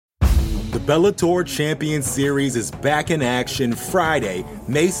Bellator Champion Series is back in action Friday,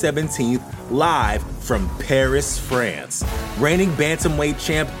 May 17th, live from Paris, France. Reigning bantamweight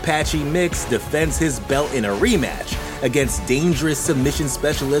champ Patchy Mix defends his belt in a rematch against dangerous submission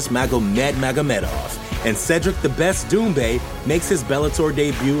specialist Magomed Magomedov. And Cedric the Best Doumbé makes his Bellator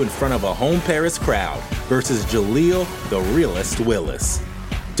debut in front of a home Paris crowd versus Jaleel the Realist Willis.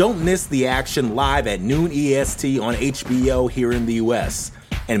 Don't miss the action live at noon EST on HBO here in the US.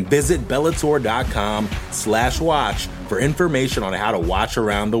 And visit Bellator.com/watch for information on how to watch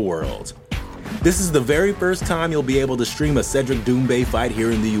around the world. This is the very first time you'll be able to stream a Cedric Doumbé fight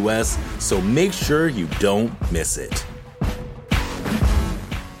here in the US, so make sure you don't miss it.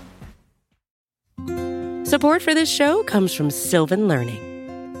 Support for this show comes from Sylvan Learning.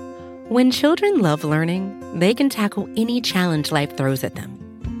 When children love learning, they can tackle any challenge life throws at them.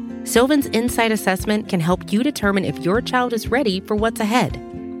 Sylvan's Insight Assessment can help you determine if your child is ready for what's ahead.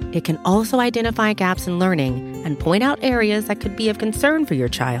 It can also identify gaps in learning and point out areas that could be of concern for your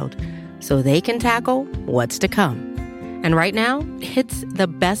child so they can tackle what's to come. And right now, it's the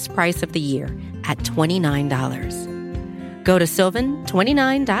best price of the year at $29. Go to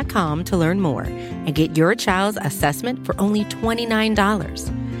sylvan29.com to learn more and get your child's assessment for only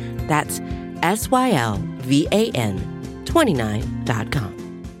 $29. That's SYLVAN 29.com.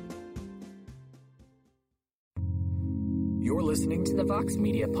 You're listening to the Vox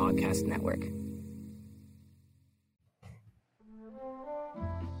Media Podcast Network.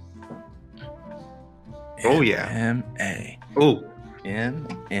 Oh, yeah. MMA. Oh.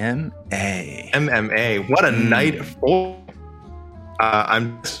 MMA. MMA. What a night for...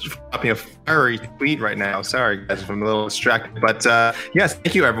 I'm just dropping a fiery tweet right now. Sorry, guys, if I'm a little distracted. But yes,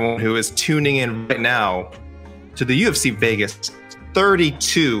 thank you, everyone who is tuning in right now to the UFC Vegas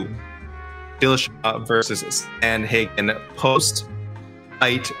 32 Dillashaw versus Sandhagen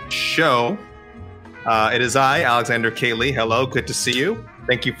post-fight show. It is I, Alexander Cayley. Hello, good to see you.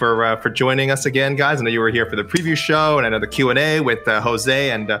 Thank you for joining us again, guys. I know you were here for the preview show, and I know the Q&A with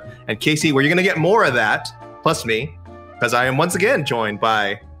Jose and Casey, where you're going to get more of that, plus me, because I am once again joined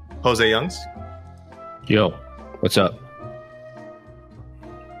by Jose Youngs. Yo, what's up?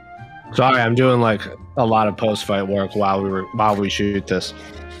 Sorry, I'm doing like a lot of post-fight work while we shoot this.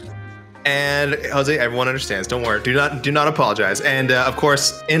 And Jose, everyone understands. Don't worry. Do not apologize. And of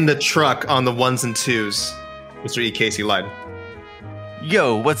course, in the truck on the ones and twos, Mr. E. Casey Light.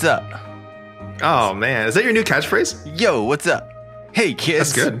 Yo, what's up? Oh man, is that your new catchphrase? Yo, what's up? Hey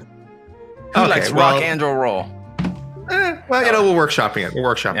kids. That's good. Who likes rock and roll? Well, you know, we'll workshopping it.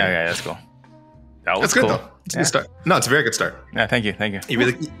 Yeah, that's cool. That's good though. It's a good start. No, it's a very good start. Yeah, thank you. You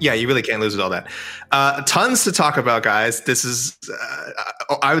really can't lose with all that. Tons to talk about, guys. This is,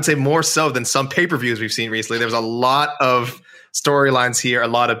 I would say, more so than some pay-per-views we've seen recently. There's a lot of storylines here, a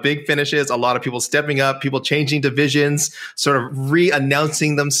lot of big finishes, a lot of people stepping up, people changing divisions, sort of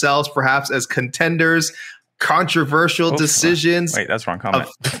re-announcing themselves perhaps as contenders, controversial decisions. Wait, that's wrong comment.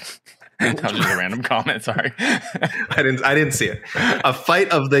 That was just a random comment. Sorry. I didn't see it. A fight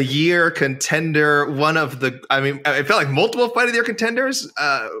of the year contender. I felt like multiple fight of the year contenders.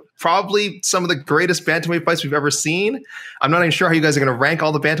 Probably some of the greatest bantamweight fights we've ever seen. I'm not even sure how you guys are going to rank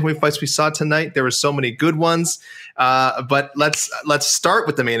all the bantamweight fights we saw tonight. There were so many good ones. But let's start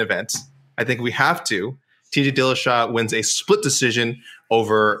with the main event. I think we have to. TJ Dillashaw wins a split decision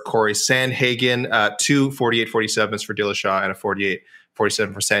over Corey Sandhagen. 2 48-47s for Dillashaw and a 48-47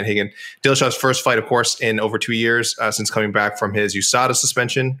 for Sandhagen. Dillashaw's first fight, of course, in over 2 years since coming back from his USADA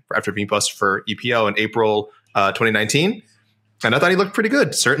suspension after being busted for EPO in April 2019. And I thought he looked pretty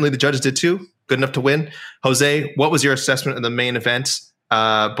good. Certainly the judges did too. Good enough to win. Jose, what was your assessment of the main event,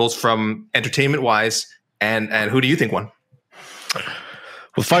 both from entertainment-wise and who do you think won?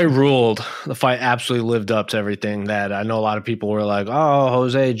 The fight ruled. The fight absolutely lived up to everything that I know a lot of people were like, oh,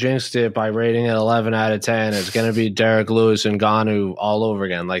 Jose jinxed it by rating it 11 out of 10. It's going to be Derek Lewis and Ngannou all over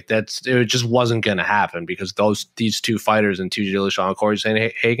again. Like it just wasn't going to happen because these two fighters and TJ Dillashaw and Corey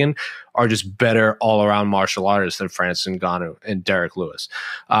Sandhagen are just better all around martial artists than Francis Ngannou and Derek Lewis.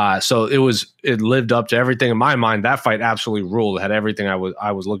 So it lived up to everything in my mind. That fight absolutely ruled. It had everything I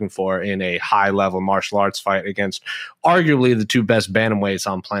was looking for in a high level martial arts fight against arguably the two best bantamweights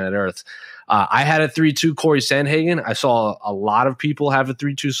on planet Earth. I had a 3-2 Corey Sandhagen. I saw a lot of people have a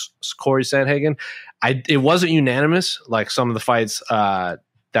 3-2 Corey Sandhagen. It wasn't unanimous like some of the fights that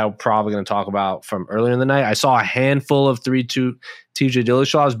we're probably going to talk about from earlier in the night. I saw a handful of 3-2 TJ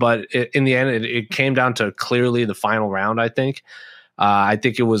Dillashaw's, but in the end, it came down to clearly the final round, I think. I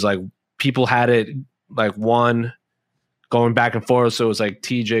think it was like people had it like one going back and forth. So it was like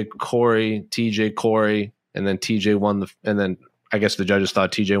TJ, Corey, and then TJ won and then I guess the judges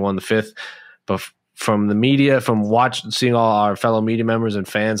thought TJ won the 5th, but from the media, from seeing all our fellow media members and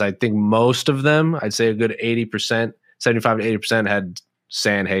fans, I think most of them, I'd say a good 80%, 75 to 80% had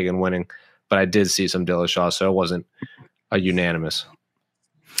Sandhagen winning, but I did see some Dillashaw, so it wasn't a unanimous.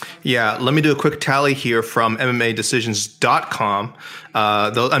 Yeah, let me do a quick tally here from MMADecisions.com.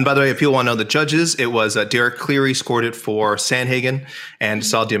 And by the way, if people want to know the judges, it was Derek Cleary scored it for Sandhagen, and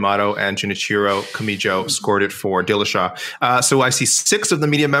Sal D'Amato and Junichiro Kamijo scored it for Dillashaw. So I see 6 of the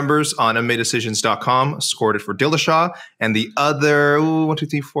media members on MMADecisions.com scored it for Dillashaw, and the other 1, 2,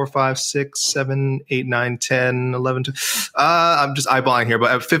 3, 4, 5, 6, 7, 8, 9, 10, 11. I'm just eyeballing here,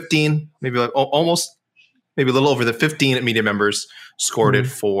 but 15, maybe like almost. Maybe a little over the 15 media members scored it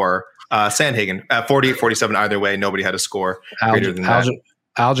for Sandhagen. 48-47 either way. Nobody had a score greater than that.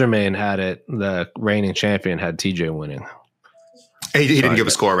 Aljamain had it. The reigning champion had TJ winning. He didn't give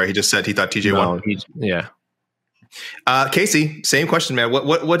a score, right? He just said he thought TJ won. Yeah. Casey, same question, man.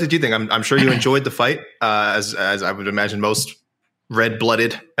 What did you think? I'm sure you enjoyed the fight, as I would imagine most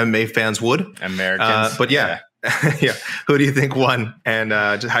red-blooded MMA fans would. Americans. But yeah. Yeah. Who do you think won? And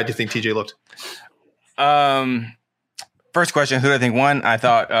how do you think TJ looked? First question, who do I think won? I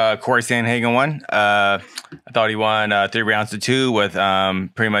thought Corey Sandhagen won. I thought he won 3 rounds to 2 with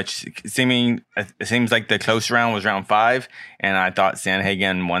pretty much it seems like the close round was round 5, and I thought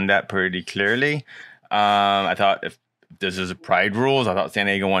Sandhagen won that pretty clearly. I thought if this is a pride rules, I thought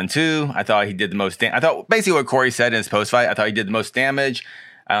Sandhagen won too. I thought he did the most I thought basically what Corey said in his post-fight, I thought he did the most damage.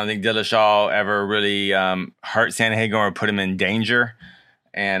 I don't think Dillashaw ever really hurt Sandhagen or put him in danger.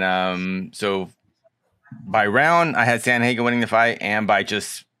 And so by round, I had Sandhagen winning the fight, and by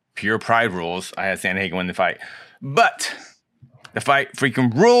just pure pride rules, I had Sandhagen win the fight. But the fight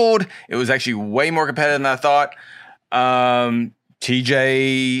freaking ruled. It was actually way more competitive than I thought.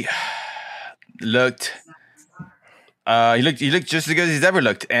 TJ looked he looked just as good as he's ever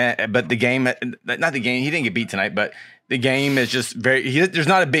looked. But the game, not the game, he didn't get beat tonight, but the game is just there's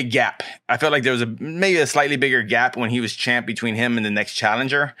not a big gap. I felt like there was maybe a slightly bigger gap when he was champ between him and the next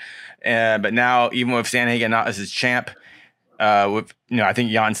challenger. But now, even with Sandhagen not as his champ, I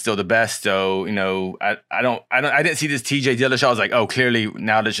think Jan's still the best. So, I didn't see this TJ Dillashaw. I was like, oh, clearly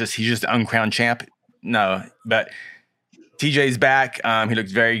now he's just the uncrowned champ. No, but TJ's back. He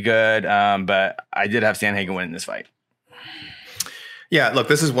looks very good. But I did have Sandhagen winning this fight. Yeah, look,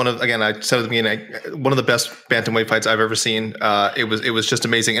 this is again, I said at the beginning, one of the best bantamweight fights I've ever seen. It was just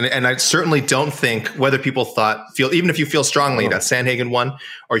amazing. And I certainly don't think whether people even if you feel strongly that Sandhagen won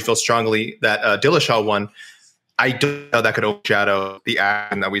or you feel strongly that Dillashaw won, I don't know that could overshadow the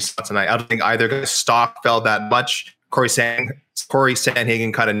action that we saw tonight. I don't think either guy's stock fell that much. Corey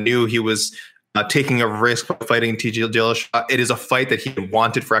Sandhagen kind of knew he was taking a risk by fighting TJ Dillashaw. It is a fight that he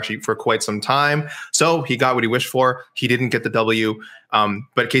wanted for quite some time. So he got what he wished for. He didn't get the W.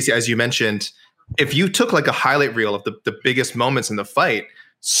 But Casey, as you mentioned, if you took like a highlight reel of the biggest moments in the fight,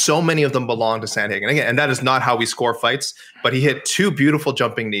 so many of them belong to Sandhagen. Again, and that is not how we score fights, but he hit 2 beautiful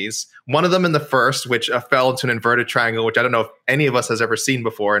jumping knees. One of them in the first, which fell into an inverted triangle, which I don't know if any of us has ever seen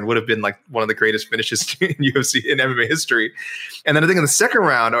before and would have been like one of the greatest finishes in UFC in MMA history. And then I think in the second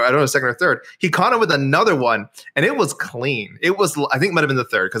round, or I don't know, second or third, he caught him with another one, and it was clean. It was, I think it might have been the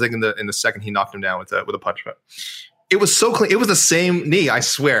third, because I think in the second he knocked him down with a punch. But it was so clean. It was the same knee, I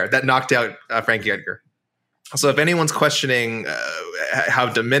swear, that knocked out Frankie Edgar. So if anyone's questioning how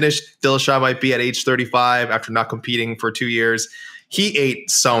diminished Dillashaw might be at age 35 after not competing for 2 years, he ate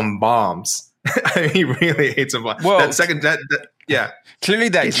some bombs. I mean, he really ate some bombs. Well, yeah. Clearly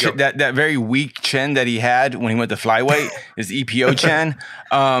that very weak chin that he had when he went to flyweight, his EPO chin,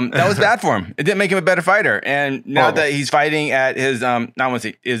 that was bad for him. It didn't make him a better fighter. And now that he's fighting at his,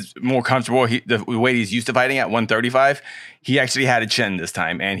 is more comfortable, the weight he's used to fighting at 135, he actually had a chin this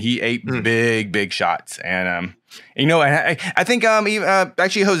time, and he ate big shots. And I think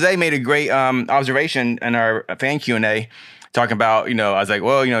actually Jose made a great observation in our fan Q&A talking about, I was like,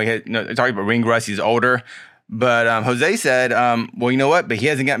 well, he had talking about ring rust, he's older. But Jose said, well, you know what? But he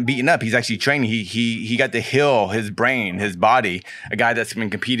hasn't gotten beaten up. He's actually training. He got to heal his brain, his body. A guy that's been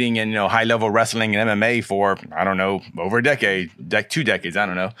competing in high level wrestling and MMA for, I don't know, over a decade, 2 decades. I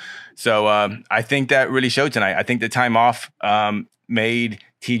don't know. So I think that really showed tonight. I think the time off made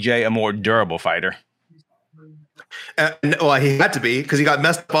TJ a more durable fighter. Well, he had to be, because he got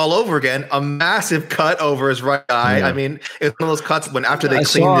messed up all over again. A massive cut over his right eye. Yeah. I mean, it's one of those cuts when after they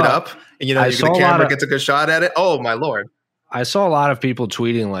cleaned it up, and the camera gets a good shot at it. Oh my Lord! I saw a lot of people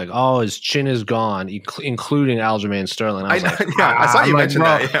tweeting like, "Oh, his chin is gone," including Aljamain Sterling. I was like, I saw you mention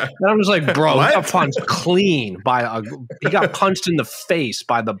that. Yeah. And I'm just like, bro, he got punched clean he got punched in the face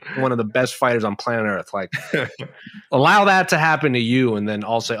by one of the best fighters on planet Earth. Like, allow that to happen to you, and then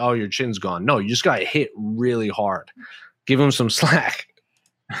I'll say, "Oh, your chin's gone." No, you just got hit really hard. Give him some slack.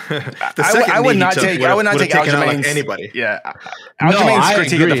 I would not take Aljamain's like anybody. Yeah, Aljamain's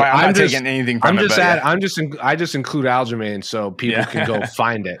critique of the fight. I'm not taking anything from it. I just include Aljamain so people can go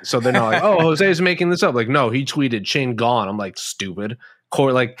find it. So they're not like, oh, Jose's making this up. Like, no, he tweeted chin gone. I'm like, stupid.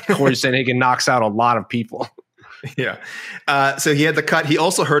 Corey Sandhagen knocks out a lot of people. Yeah. So he had the cut. He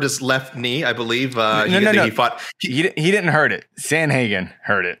also hurt his left knee, I believe. No. He fought. He didn't hurt it. Sandhagen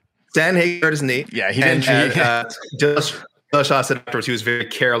hurt it. Sandhagen hurt his knee. Yeah, he didn't. Dillashaw said afterwards he was very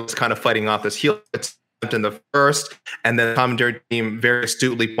careless, kind of fighting off this heel attempt in the first, and then the commentary team very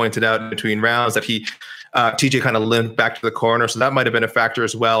astutely pointed out in between rounds that TJ kind of limped back to the corner, so that might have been a factor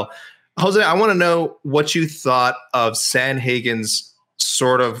as well. Jose, I want to know what you thought of Sandhagen's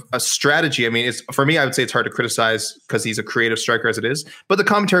sort of a strategy. I mean, for me, I would say it's hard to criticize because he's a creative striker as it is, but the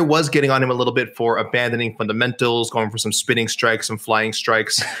commentary was getting on him a little bit for abandoning fundamentals, going for some spinning strikes, some flying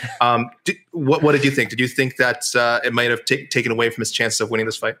strikes. What did you think? Did you think that it might have taken away from his chances of winning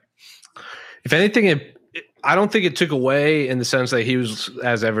this fight? If anything, I don't think it took away in the sense that he was,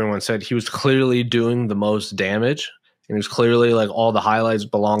 as everyone said, he was clearly doing the most damage. And it was clearly like all the highlights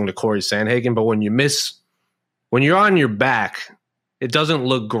belong to Corey Sandhagen. But when you're on your back, it doesn't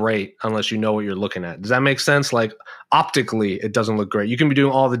look great unless you know what you're looking at. Does that make sense? Like optically, it doesn't look great. You can be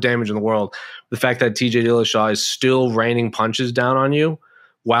doing all the damage in the world. The fact that TJ Dillashaw is still raining punches down on you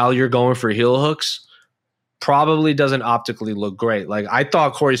while you're going for heel hooks probably doesn't optically look great. Like I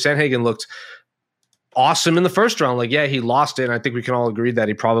thought Corey Sandhagen looked awesome in the first round. Like, yeah, he lost it. And I think we can all agree that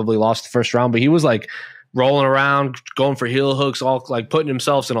he probably lost the first round, but he was like rolling around, going for heel hooks, all like putting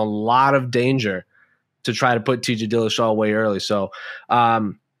himself in a lot of danger to try to put TJ Dillashaw away early. So I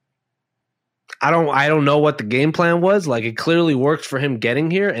don't know what the game plan was. Like it clearly worked for him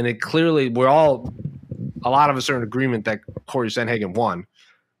getting here, and it clearly a lot of us are in agreement that Corey Sandhagen won.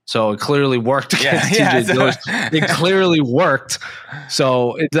 So it clearly worked against TJ Dillashaw. It clearly worked.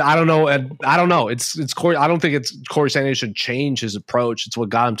 So I don't know. It's Corey. I don't think it's Corey Sandhagen should change his approach. It's what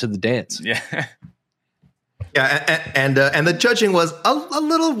got him to the dance. Yeah. Yeah, and the judging was a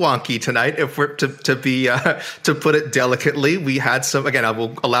little wonky tonight. If we're to put it delicately, we had some. Again, I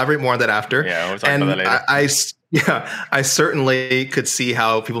will elaborate more on that after. Yeah, we'll talk about that later. I certainly could see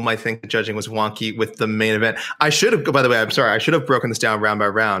how people might think the judging was wonky with the main event. I should have. By the way, I'm sorry. I should have broken this down round by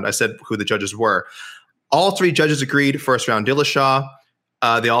round. I said who the judges were. All three judges agreed. First round, Dillashaw.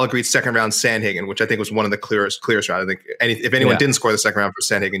 They all agreed second round, Sandhagen, which I think was one of the clearest rounds. I think if anyone didn't score the second round for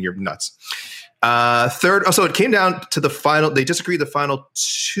Sandhagen, you're nuts. Third, so it came down to the final. They disagreed the final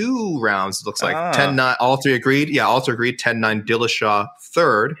two rounds. It looks like 10-9. All three agreed. Yeah, all three agreed. 10-9 Dillashaw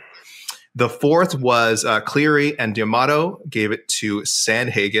third. The fourth was Cleary and D'Amato gave it to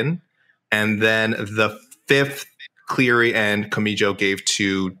Sandhagen, and then the fifth Cleary and Comijo gave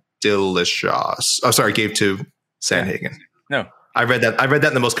to Dillashaw. Gave to Sandhagen. No. I read that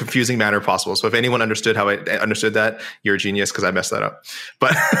in the most confusing manner possible. So if anyone understood how I understood that, you're a genius because I messed that up.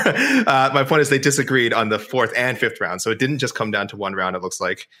 But my point is they disagreed on the fourth and fifth round. So it didn't just come down to one round. It looks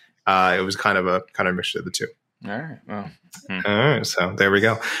like it was kind of a mixture of the two. All right. Well, all right. So there we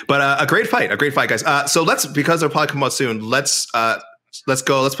go. But a great fight, guys. So because they'll probably come out soon. Let's go.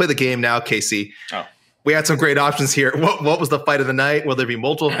 Let's play the game now, Casey. Oh. We had some great options here. What was the fight of the night? Will there be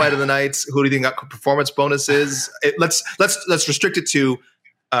multiple fight of the nights? Who do you think got performance bonuses? Let's restrict it to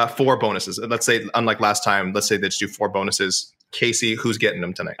 4 bonuses. Let's say, unlike last time, let's say they just do 4 bonuses. Casey, who's getting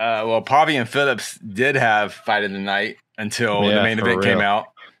them tonight? Well, Pavi and Phillips did have fight of the night until the main event came out.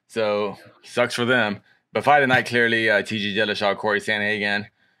 So sucks for them. But fight of the night, clearly, TJ Dillashaw, Corey Sandhagen.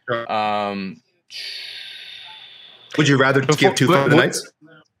 Sure. Would you rather give 2 fight of the nights?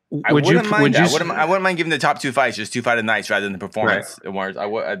 I wouldn't mind giving the top 2 fights just 2 fight of nights rather than the performance awards.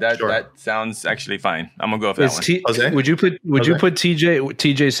 That sounds actually fine. I'm gonna go with that one. Jose? Would you put TJ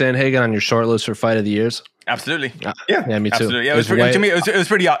Sandhagen on your short list for fight of the years? Absolutely. Yeah, me too. Absolutely. Yeah, to me, it was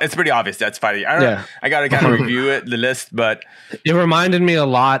pretty obvious. That's fight of the year. I gotta kind of review the list, but it reminded me a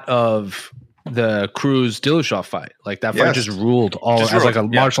lot of the Cruz Dillashaw fight. Like that fight just ruled as like a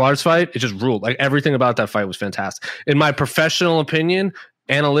martial arts fight. It just ruled. Like everything about that fight was fantastic. In my professional opinion.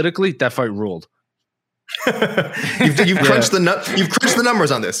 Analytically, that fight ruled. You've crunched the numbers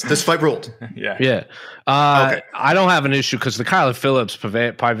on this. This fight ruled. Yeah. Okay. I don't have an issue because the Kyler Phillips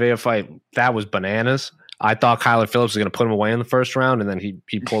Paiva fight, that was bananas. I thought Kyler Phillips was going to put him away in the first round, and then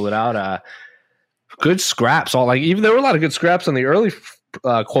he pulled it out. good scraps. All like even there were a lot of good scraps on the early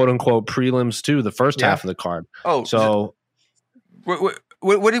quote unquote prelims too. The first half of the card. Oh, so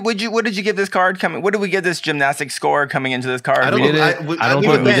what did you give this card coming? What did we give this gymnastics score coming into this card? I don't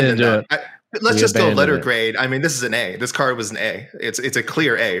think we didn't do it. Let's just go letter grade. I mean, this is an A. This card was an A. It's a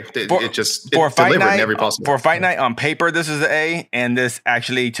clear A. It delivered in every possible. For Fight Night on paper, this is an A, and this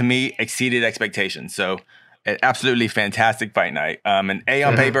actually to me exceeded expectations. So, an absolutely fantastic Fight Night. An A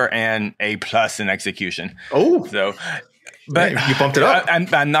on paper and A+ in execution. Oh, so but you bumped it up.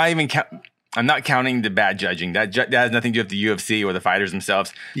 I'm not counting the bad judging. That has nothing to do with the UFC or the fighters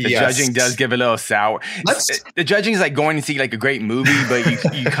themselves. The judging does give a little sour. The judging is like going to see like a great movie,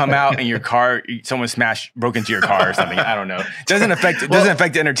 but you come out and your car, someone broke into your car or something. I don't know. It doesn't affect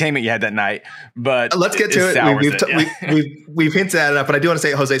the entertainment you had that night. But let's get to it. We've hinted at it, but I do want to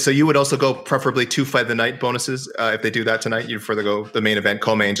say, Jose. So you would also go preferably 2 Fight of the Night bonuses if they do that tonight. You'd further go the main event,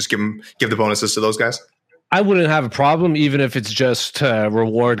 co-main, just give the bonuses to those guys. I wouldn't have a problem, even if it's just to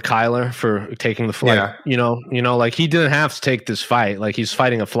reward Kyler for taking the fight. Yeah. You know, like he didn't have to take this fight. Like he's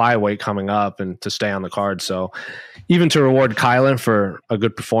fighting a flyweight coming up and to stay on the card. So even to reward Kyler for a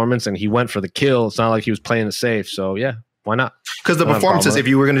good performance, and he went for the kill. It's not like he was playing it safe. So yeah, why not? Because the performances, if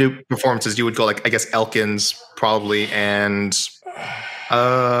you were going to do performances, you would go like I guess Elkins probably and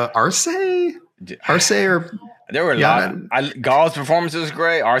Arce or. There were a lot. Gall's performance was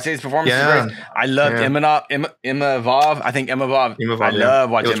great. Arce's performance was great. I loved Imavov. I think Imavov. I love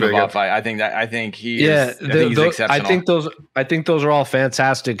watching Imavov fight. I think he's exceptional. I think those are all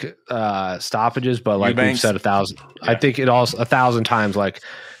fantastic stoppages. But like we've said 1,000, I think it also 1,000 times. Like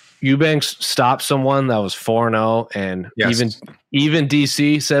Eubanks stopped someone that was 4-0, and even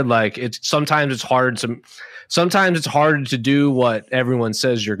DC said like sometimes it's hard to do what everyone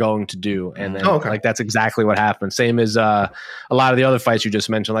says you're going to do. And then like, that's exactly what happened. Same as a lot of the other fights you just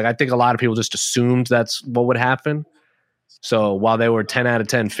mentioned. Like, I think a lot of people just assumed that's what would happen. So while they were 10 out of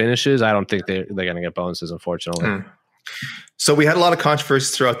 10 finishes, I don't think they're going to get bonuses, unfortunately. So we had a lot of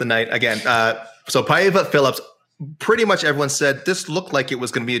controversies throughout the night. Again, so Paiva Phillips, pretty much everyone said this looked like it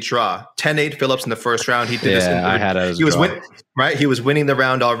was going to be a draw. 10-8 Phillips in the first round. He did this. I had it as a draw. He was winning the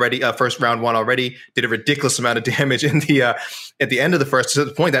round already. First round one already. Did a ridiculous amount of damage in the at the end of the first. To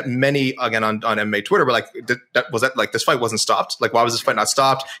the point that many again on MMA Twitter were like, "That like this fight wasn't stopped? Like why was this fight not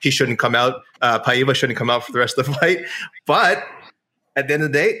stopped? He shouldn't come out. Paiva shouldn't come out for the rest of the fight." But at the end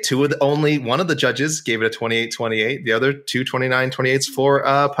of the day, only one of the judges gave it a 28-28. The other 2 29-28s for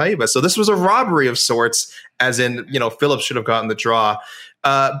Paiva. So this was a robbery of sorts, as in, Phillips should have gotten the draw.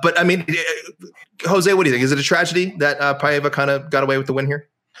 But I mean, Jose, what do you think? Is it a tragedy that Paiva kind of got away with the win here?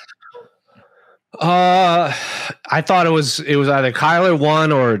 I thought it was either Kyler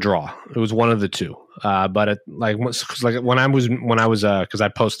won or a draw. It was one of the two. But when I was because I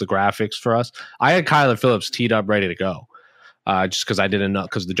post the graphics for us, I had Kyler Phillips teed up ready to go. Just because I didn't know,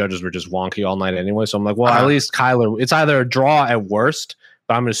 because the judges were just wonky all night anyway. So I'm like, well, at least Kyler, it's either a draw at worst,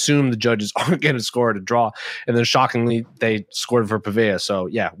 but I'm going to assume the judges aren't going to score at a draw. And then shockingly, they scored for Pavea. So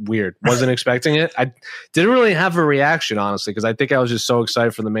yeah, weird. Wasn't expecting it. I didn't really have a reaction, honestly, because I think I was just so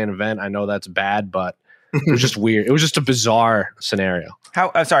excited for the main event. I know that's bad, but it was just weird. It was just a bizarre scenario. How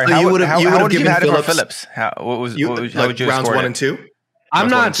would you have had it for Phillips? How would you rounds 1 and 2? I'm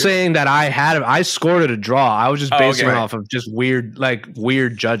not saying that I had it. I scored it a draw. I was just basing it off of just weird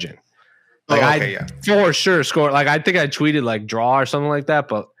judging. For sure scored. Like I think I tweeted like draw or something like that.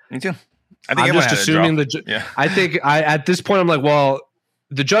 But me too. I'm just assuming I think at this point I'm like, well,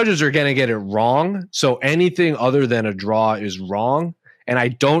 the judges are going to get it wrong. So anything other than a draw is wrong, and I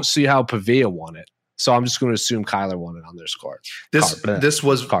don't see how Pavea won it. So I'm just going to assume Kyler won it on their score. This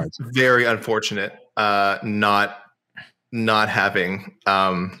was very unfortunate. Not having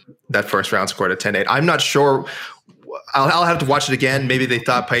that first round scored at 10-8. I'm not sure. I'll have to watch it again. Maybe they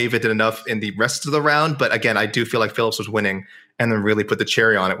thought Paiva did enough in the rest of the round, but again, I do feel like Phillips was winning and then really put the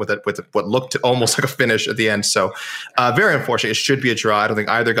cherry on it with what looked almost like a finish at the end. So very unfortunate. It should be a draw. I don't think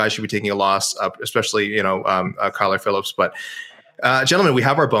either guy should be taking a loss, especially Kyler Phillips. But gentlemen, we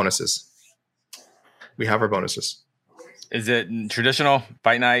have our bonuses. Is it traditional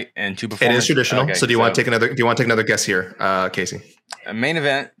fight night and 2 performances? It is traditional. Okay, so do you want to take another guess here, Casey? A main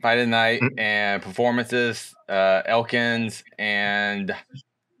event, fight of the night, and performances, Elkins, and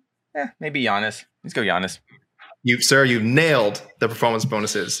maybe Giannis. Let's go Giannis. You nailed the performance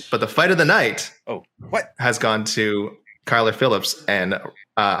bonuses, but the fight of the night has gone to Kyler Phillips and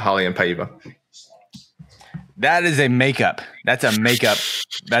Raulian Paiva. That is a makeup. That's a makeup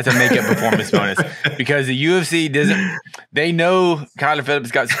performance bonus, because the UFC doesn't. They know Kyler Phillips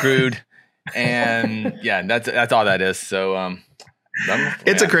got screwed, and that's all that is. So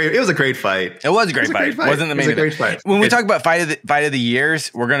It was a great fight. It was a great fight. It wasn't the main event. Great fight. When we talk about fight of the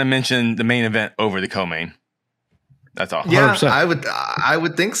years, we're going to mention the main event over the co-main. That's all. Yeah, 100%. I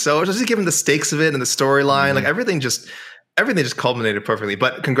would think so. Just given the stakes of it and the storyline, like everything just culminated perfectly.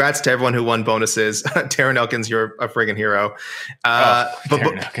 But congrats to everyone who won bonuses. Taryn Elkins, you're a friggin' hero. But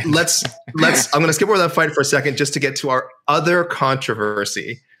let's I'm going to skip over that fight for a second just to get to our other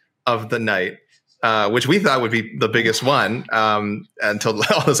controversy of the night. Which we thought would be the biggest one until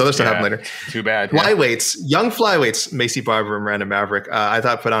all this other stuff happened later. Too bad. Flyweights, young flyweights, Maycee Barber and Miranda Maverick. I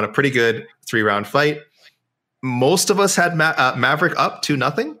thought put on a pretty good 3-round fight. Most of us had Maverick up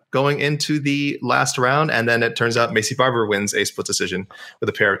 2-0 going into the last round, and then it turns out Maycee Barber wins a split decision with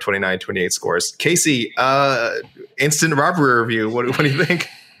a pair of 29-28 scores. Casey, instant robbery review. What do you think?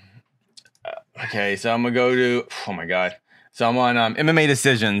 Okay, so I'm gonna go to. Oh my god. So I'm on MMA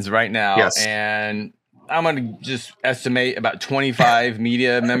Decisions right now, and I'm going to just estimate about 25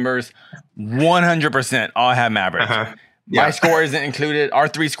 media members, 100% all have Maverick. My score isn't included. Our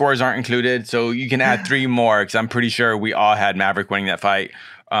 3 scores aren't included, so you can add 3 more because I'm pretty sure we all had Maverick winning that fight,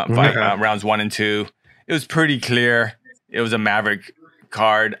 rounds 1 and 2. It was pretty clear. It was a Maverick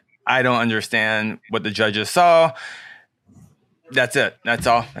card. I don't understand what the judges saw. That's it. That's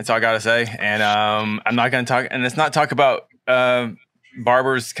all I got to say. And I'm not going to talk, and let's not talk about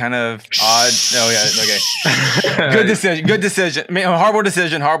Barber's kind of odd. Oh yeah, okay. Good decision. I mean, horrible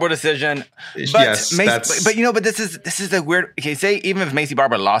decision. But but you know, but this is the weird. Okay, say even if Maycee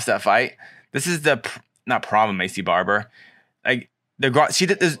Barber lost that fight, this is the not problem. Maycee Barber, like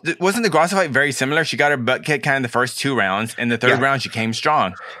wasn't the Grasso fight very similar? She got her butt kicked kind of the first 2 rounds, and the third round she came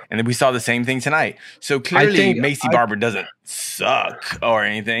strong, and then we saw the same thing tonight. So clearly, Maycee Barber doesn't suck or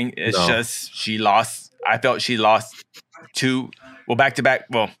anything. It's just she lost. I felt she lost. Back-to-back.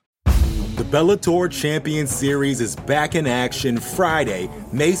 The Bellator Champion Series is back in action Friday,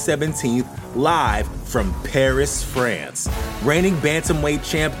 May 17th, live from Paris, France. Reigning bantamweight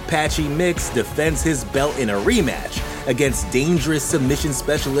champ Patchy Mix defends his belt in a rematch against dangerous submission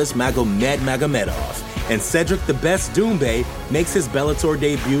specialist Magomed Magomedov. And Cedric the Best Doumbé makes his Bellator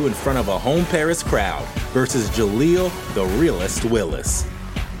debut in front of a home Paris crowd versus Jaleel the Realist Willis.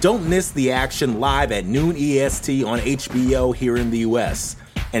 Don't miss the action live at noon EST on HBO here in the US.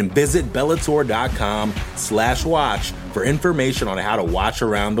 And visit Bellator.com/watch for information on how to watch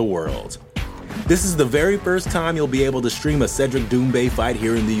around the world. This is the very first time you'll be able to stream a Cedric Doumbé fight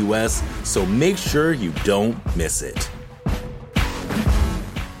here in the US, so make sure you don't miss it.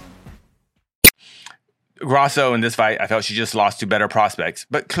 Grasso in this fight, I felt she just lost to better prospects,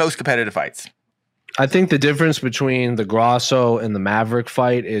 but close competitive fights. I think the difference between the Grasso and the Maverick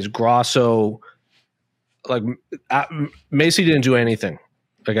fight is Grasso, like Maycee didn't do anything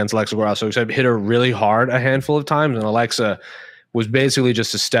against Alexa Grasso except hit her really hard a handful of times, and Alexa was basically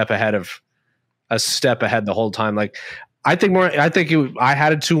just a step ahead the whole time. Like I had it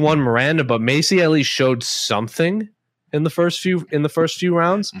 2-1 Miranda, but Maycee at least showed something in the first few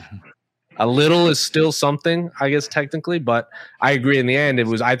rounds. Mm-hmm. A little is still something, I guess, technically, but I agree in the end,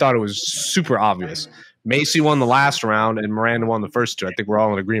 I thought it was super obvious. Maycee won the last round and Miranda won the first 2. I think we're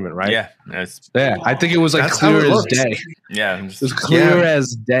all in agreement, right? Yeah. I think it was like clear as day. Yeah. It was clear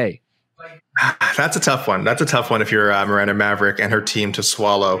as day. That's a tough one. If you're Miranda Maverick and her team to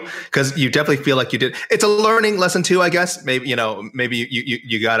swallow, because you definitely feel like you did. It's a learning lesson too, I guess. Maybe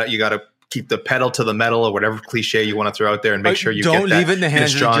you gotta keep the pedal to the metal or whatever cliche you want to throw out there and make sure you don't leave it in the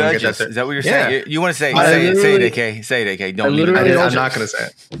hands of the judges. Is that what you're saying? You want to say it, AK. Say it, AK. Don't leave it. I'm not going to say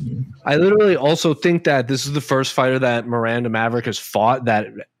it. I literally also think that this is the first fighter that Miranda Maverick has fought that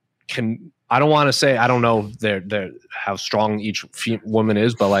can. I don't want to say I don't know how strong each woman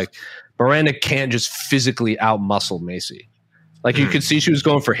is, but like Miranda can't just physically outmuscle Maycee. Like you could see she was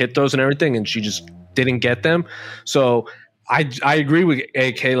going for hit throws and everything, and she just didn't get them. So I agree with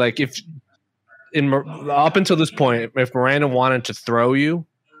AK. Like up until this point, if Miranda wanted to throw you,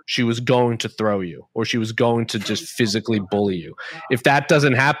 she was going to throw you, or she was going to just physically bully you. If that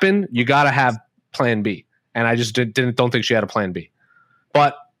doesn't happen, you got to have plan B. And I just don't think she had a plan B.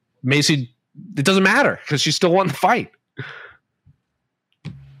 But Maycee, it doesn't matter because she still won the fight.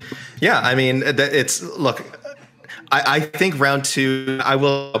 Yeah, I mean, I think round 2, I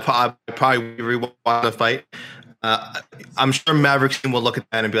will probably rewatch the fight. I'm sure Maverick team will look at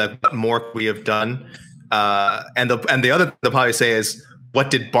that and be like, what more could we have done? And the other they'll probably say is, what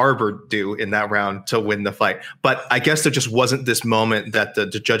did Barber do in that round to win the fight? But I guess there just wasn't this moment that the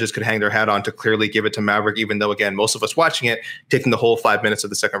judges could hang their hat on to clearly give it to Maverick, even though, again, most of us watching it, taking the whole 5 minutes of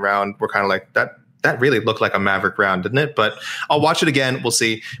the second round, we're kind of like, that that really looked like a Maverick round, didn't it? But I'll watch it again. We'll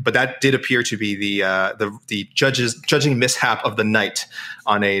see. But that did appear to be the judging mishap of the night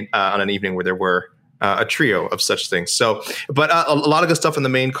on an evening where there were a trio of such things. So, but a lot of good stuff in the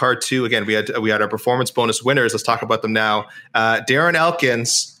main card too. Again, we had our performance bonus winners. Let's talk about them now. Darren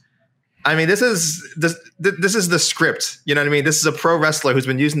Elkins. I mean, this is the script. You know what I mean? This is a pro wrestler who's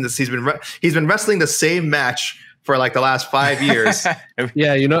been using this. He's been wrestling the same match for like the last 5 years.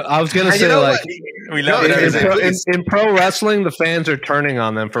 Yeah, I was gonna say we love it. In pro wrestling, the fans are turning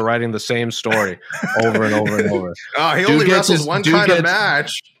on them for writing the same story over and over and over. Oh, he only wrestles one kind of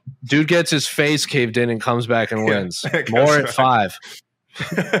match. Dude gets his face caved in and comes back and wins. More at 5.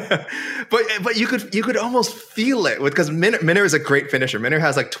 but you could almost feel it because Minner is a great finisher. Minner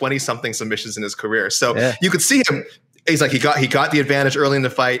has like 20 something submissions in his career, so you could see him. He's like he got the advantage early in the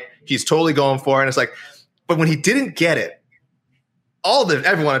fight. He's totally going for it. And it's like, but when he didn't get it,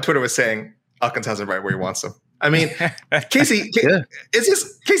 everyone on Twitter was saying Elkins has it right where he wants him. I mean, Casey,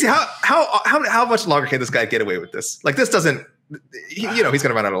 Casey, how much longer can this guy get away with this? Like this doesn't. He's going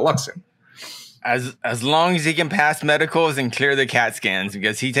to run out of luck soon. As long as he can pass medicals and clear the CAT scans,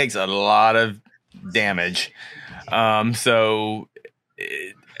 because he takes a lot of damage. So,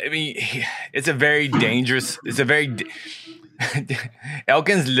 I mean, it's a very dangerous.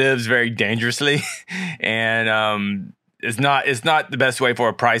 Elkins lives very dangerously, and it's not the best way for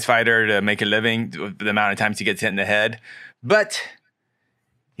a prize fighter to make a living with the amount of times he gets hit in the head, but.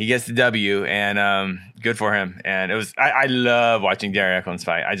 He gets the W, and good for him. And I love watching Darren Elkins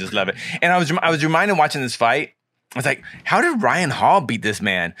fight. I just love it. And I was reminded watching this fight. I was like, how did Ryan Hall beat this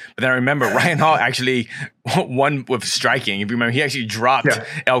man? But then I remember Ryan Hall actually won with striking. If you remember, he actually dropped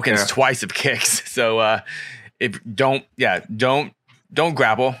Elkins twice of kicks. So don't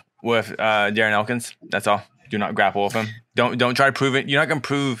grapple with Darren Elkins. That's all. Do not grapple with him. Don't try to prove it. You're not gonna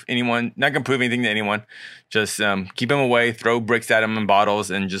prove anything to anyone. Just keep him away, throw bricks at him in bottles,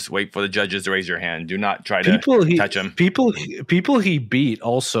 and just wait for the judges to raise your hand. Do not try to touch him. People he beat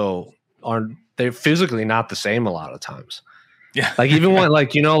also they're physically not the same a lot of times. Yeah. Like even when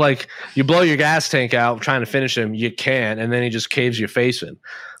you blow your gas tank out trying to finish him, you can't, and then he just caves your face in.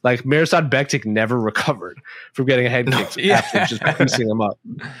 Like Mirsad Bektic never recovered from getting a head kick after just piecing him up.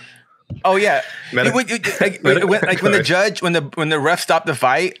 Oh yeah, when the ref stopped the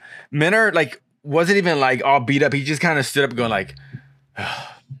fight, Minner wasn't even all beat up. He just kind of stood up, going like, oh,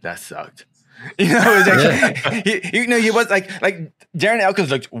 "That sucked." He was like Darren Elkins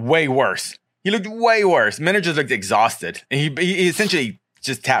looked way worse. He looked way worse. Minner just looked exhausted, and he essentially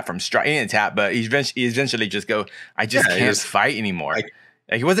just tapped from strike. He didn't tap, but he eventually just go, "I just can't fight anymore."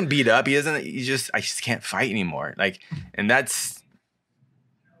 He wasn't beat up. I just can't fight anymore. And that's.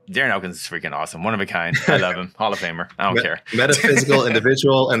 Darren Elkins is freaking awesome. One of a kind. I love him. Hall of Famer. I don't care. Metaphysical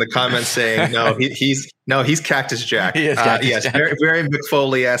individual, and the comments saying, he's Cactus Jack. He is Cactus Jack. Very, very Mick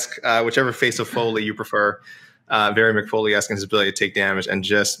Foley-esque, whichever face of Foley you prefer. Very Mick Foley-esque in his ability to take damage and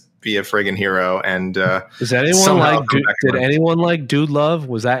just be a friggin' hero. And did anyone like Dude Love?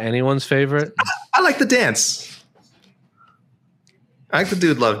 Was that anyone's favorite? I like the dance. I like the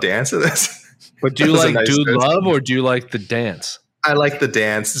Dude Love dance of this. But do you like Dude Love or do you like the dance? I like the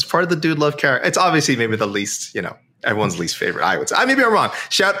dance. It's part of the Dude Love character. It's obviously maybe the least, everyone's least favorite. I would say. Maybe I'm wrong.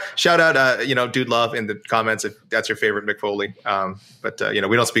 Shout out, Dude Love in the comments if that's your favorite Mick Foley. But we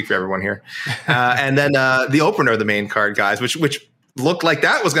don't speak for everyone here. And then the opener of the main card, guys, which looked like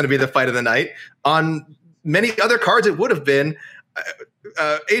that was going to be the fight of the night. On many other cards, it would have been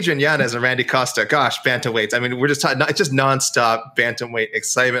Adrian Yanez and Randy Costa. Gosh, bantamweights. I mean, we're just it's just nonstop bantamweight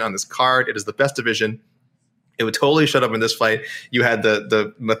excitement on this card. It is the best division. It would totally shut up in this fight. You had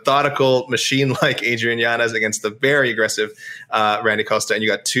the methodical machine-like Adrian Yanez against the very aggressive Randy Costa, and you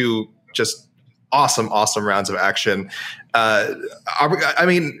got two just awesome rounds of action. Jose,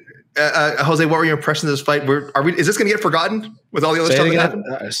 what were your impressions of this fight? Is this going to get forgotten with all the other stuff that happened?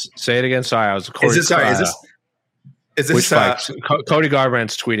 Say it again. Sorry, I was. Is this which fight? Cody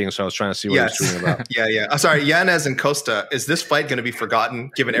Garbrandt's tweeting, so I was trying to see what he was tweeting about. Yeah. Sorry, Yanez and Costa. Is this fight going to be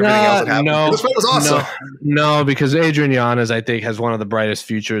forgotten given everything else that happened? No, this fight was awesome. No, because Adrian Yanez, I think, has one of the brightest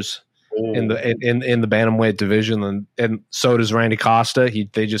futures in the bantamweight division, and so does Randy Costa.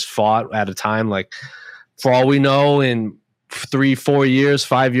 They just fought at a time for all we know, in 3, 4 years,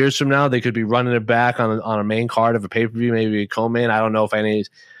 5 years from now, they could be running it back on a main card of a pay-per-view, maybe a co-main. I don't know if any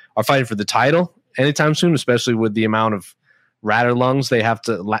are fighting for the title anytime soon, especially with the amount of ladder rungs they have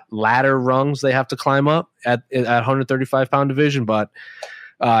to climb up at 135-pound division. But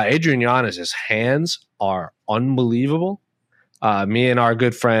Adrian Yanez's hands are unbelievable. Me and our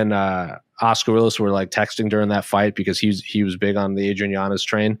good friend Oscar Willis were like texting during that fight because he was big on the Adrian Yanez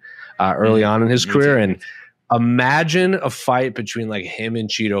train early on in his career. And imagine a fight between like him and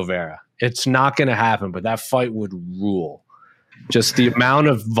Chito Vera. It's not going to happen, but that fight would rule. Just the amount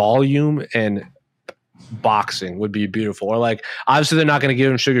of volume and boxing would be beautiful. Or like, obviously they're not going to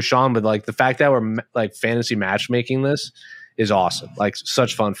give him Sugar Sean, but like the fact that we're like fantasy matchmaking this is awesome. Like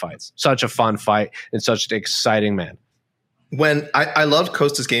such fun fights, such a fun fight, and such an exciting man. When I loved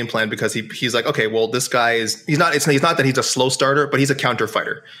Costa's game plan because he's like, okay, well, this guy he's not that he's a slow starter, but he's a counter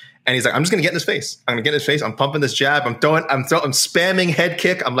fighter. And he's like, I'm just gonna get in his face. I'm gonna get in his face. I'm pumping this jab. I'm spamming head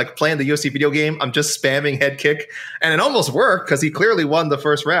kick. I'm like playing the UFC video game. I'm just spamming head kick, and it almost worked because he clearly won the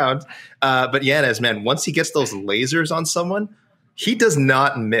first round. But Yanez, man, once he gets those lasers on someone, he does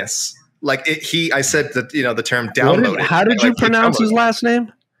not miss. Like I said that the term download. How did you pronounce his last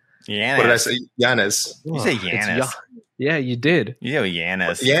name? Yanez. What did I say? Yanez. You say Yanez. Yeah, you did. You know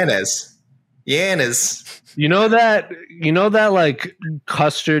Yanez. Yanez. You know that like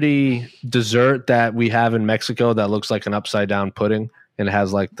custardy dessert that we have in Mexico that looks like an upside down pudding and it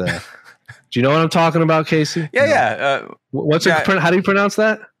has like the. Do you know what I'm talking about, Casey? Yeah. How do you pronounce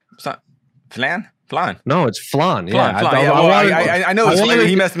that? It's not flan. Flan. No, it's flan. Yeah, I know.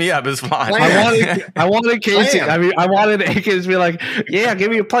 He messed me up. It's flan. I wanted Casey. Flan. I mean, I wanted AK to be like, "Yeah, give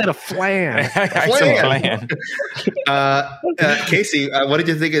me a plate of flan." Flan. Casey, what did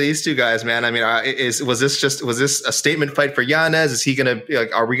you think of these two guys, man? I mean, was this a statement fight for Yanez? Is he gonna?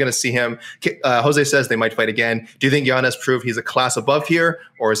 Are we gonna see him? Jose says they might fight again. Do you think Yanez proved he's a class above here,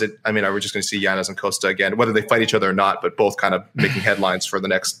 or is it? I mean, are we just gonna see Yanez and Costa again, whether they fight each other or not, but both kind of making headlines for the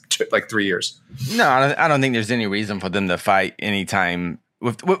next 3 years? No, I don't think there's any reason for them to fight anytime.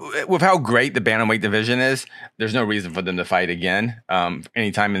 With how great the bantamweight division is, there's no reason for them to fight again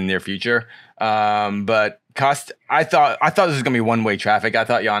anytime in the near future. But Costa, I thought this was going to be one-way traffic. I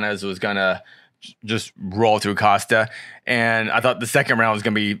thought Yanez was going to just roll through Costa. And I thought the second round was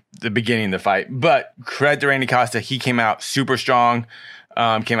going to be the beginning of the fight. But credit to Randy Costa, he came out super strong.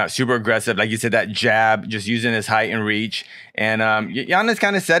 Came out super aggressive, like you said, that jab, just using his height and reach. And Yanez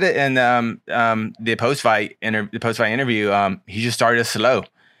kind of said it in the post-fight interview. He just started slow,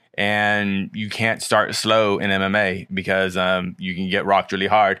 and you can't start slow in MMA because you can get rocked really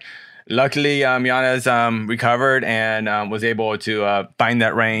hard. Luckily, Yanez recovered and was able to find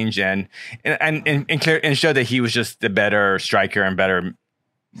that range and show that he was just the better striker and better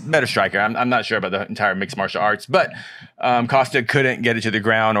striker. I'm not sure about the entire mixed martial arts, but Costa couldn't get it to the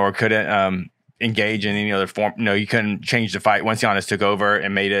ground or couldn't engage in any other form. No, he couldn't change the fight. Once Yanez took over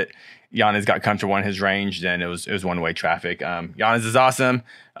and made it, Yanez got comfortable in his range, then it was one-way traffic. Yanez is awesome.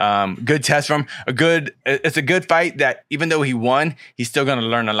 Good test from it's a good fight that even though he won, he's still going to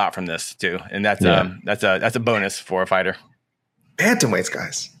learn a lot from this too. And that's a bonus for a fighter. Bantamweights,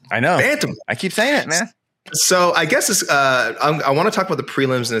 guys. I know. Bantam. I keep saying it, man. So I guess I want to talk about the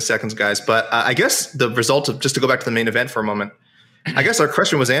prelims in a second, guys. But I guess the result of, just to go back to the main event for a moment, I guess our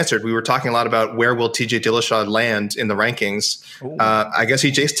question was answered. We were talking a lot about where will TJ Dillashaw land in the rankings. I guess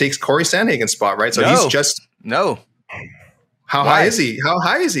he just takes Corey Sandhagen's spot, right? So he's just no. How high is he? How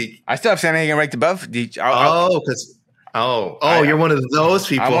high is he? I still have Sandhagen ranked above. You're one of those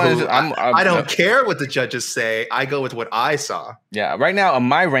people I don't care what the judges say. I go with what I saw. Yeah, right now on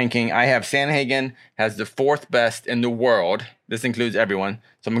my ranking, I have Sandhagen has the 4th best in the world. This includes everyone.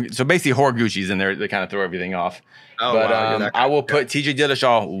 So basically, Horiguchi's in there. They kind of throw everything off. I will put TJ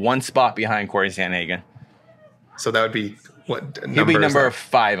Dillashaw 1 spot behind Corey Sandhagen. So that would be what? He'll be number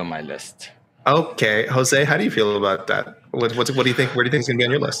 5 on my list. Okay, Jose, how do you feel about that? What do you think? Where do you think he's going to be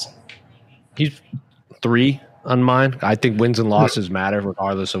on your list? He's 3 on mine. I think wins and losses matter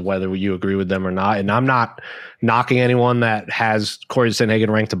regardless of whether you agree with them or not. And I'm not knocking anyone that has Corey Sandhagen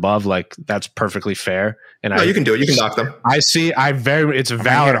ranked above. Like, that's perfectly fair. And you can do it. You can knock them. It's a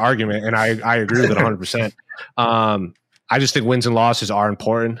valid argument, and I agree with it 100%. I just think wins and losses are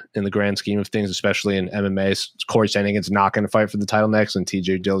important in the grand scheme of things, especially in MMA. Corey Sandhagen's not going to fight for the title next, and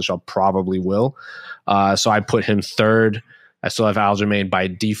TJ Dillashaw probably will. So I put him 3rd. I still have Aljamain by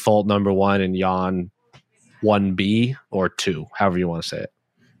default number 1 and Jan 1B or 2, however you want to say it.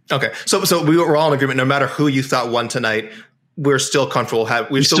 Okay, so we were all in agreement. No matter who you thought won tonight, we're still comfortable.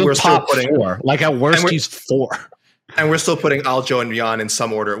 We're still putting 4. Like at worst, he's 4. And we're still putting Aljo and Jan in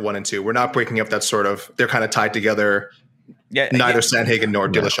some order at 1 and 2. We're not breaking up that sort of. They're kind of tied together. Yeah, neither Sandhagen nor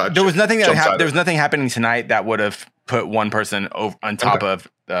Dillashaw. There was nothing there was nothing happening tonight that would have put one person on top of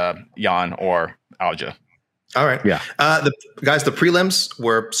Jan or Aljo. All right. Yeah. The prelims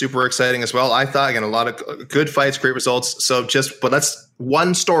were super exciting as well. I thought, again, a lot of good fights, great results. So but that's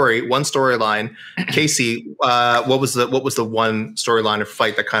one storyline. Casey, what was the one storyline or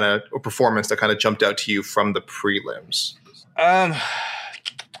fight or performance that kind of jumped out to you from the prelims?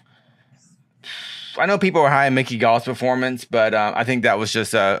 I know people were high on Mickey Gall's performance, but I think that was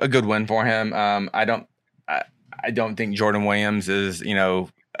just a good win for him. I don't think Jordan Williams is,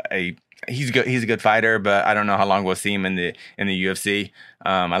 he's a good fighter, but I don't know how long we'll see him in the UFC.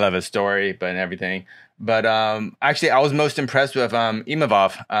 I love his story, but and everything. But actually, I was most impressed with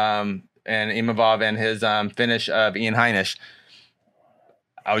Imavov and his finish of Ian Heinisch.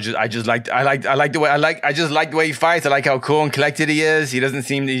 I just like the way he fights. I like how cool and collected he is. He doesn't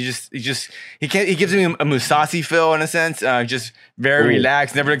seem he gives me a Mousasi feel in a sense. Just very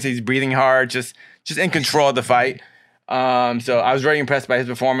relaxed. Never looks like he's breathing hard. Just in control of the fight. So I was very impressed by his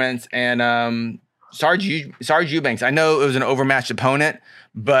performance. And Sarge Eubanks, I know it was an overmatched opponent,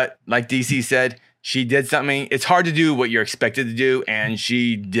 but like DC said, she did something. It's hard to do what you're expected to do, and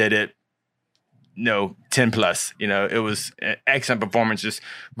she did it. 10 plus. It was an excellent performance, just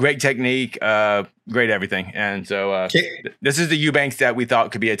great technique, great everything. And so this is the Eubanks that we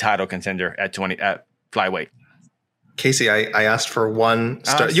thought could be a title contender at flyweight. Casey, I asked for one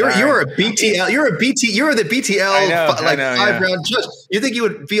star. You're a BTL. You're the BTL 5-round judge. You think you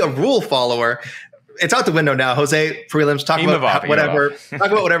would be a rule follower? It's out the window now. Jose, prelims, talk about whatever.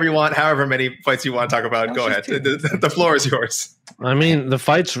 Talk about whatever you want, however many fights you want to talk about. Go ahead. The floor is yours. I mean, the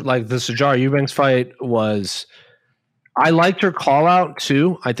fights, like the Sijara Eubanks fight I liked her call out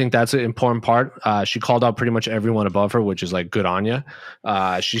too. I think that's an important part. She called out pretty much everyone above her, which is like good on you.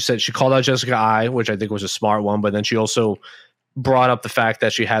 She said she called out Jessica Ai, which I think was a smart one, but then she also brought up the fact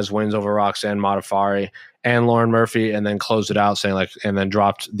that she has wins over Roxanne Modafferi and Lauren Murphy, and then closed it out saying and then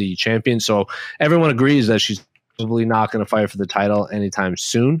dropped the champion. So everyone agrees that she's probably not going to fight for the title anytime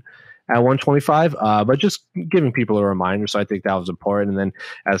soon at 125, but just giving people a reminder. So I think that was important. And then,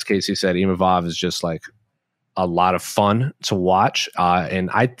 as Casey said, Imavov is just like a lot of fun to watch. And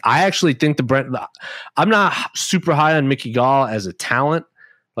I actually think I'm not super high on Mickey Gall as a talent.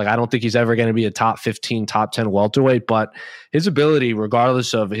 Like, I don't think he's ever going to be a top 15, top 10 welterweight, but his ability,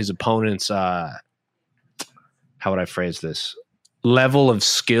 regardless of his opponent's, how would I phrase this, level of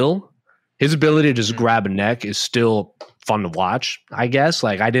skill, his ability to just grab a neck is still fun to watch, I guess.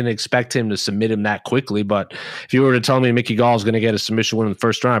 Like, I didn't expect him to submit him that quickly, but if you were to tell me Mickey Gall is going to get a submission win in the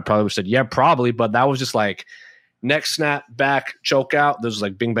first round, I probably would have said, yeah, probably. But that was just like neck snap, back, choke out. This was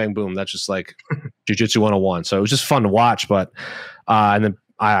like bing, bang, boom. That's just like Jiu-Jitsu 101. So it was just fun to watch. But and then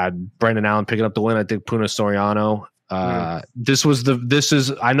Brendan Allen picking up the win. I think Puna Soriano. I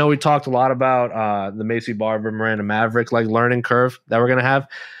know we talked a lot about the Macy Barber, Miranda Maverick, like learning curve that we're going to have.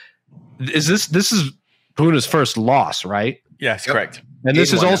 This is Puna's first loss, right? Yes, correct. And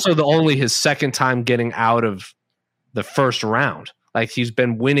this is also only his second time getting out of the first round. Like, he's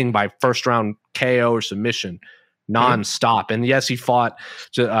been winning by first round KO or submission nonstop. And yes, he fought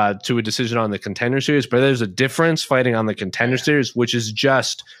to a decision on the Contender Series, but there's a difference fighting on the Contender Series, which is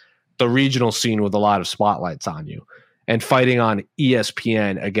just the regional scene with a lot of spotlights on you, and fighting on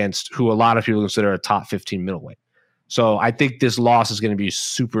ESPN against who a lot of people consider a top 15 middleweight. So I think this loss is going to be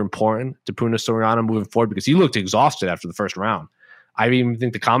super important to Puna Soriano moving forward, because he looked exhausted after the first round. I even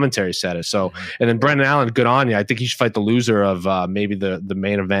think the commentary said it. So, and then Brendan Allen, good on you. I think he should fight the loser of maybe the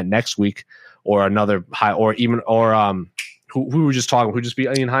main event next week, or another high, or who we were just talking. Who just beat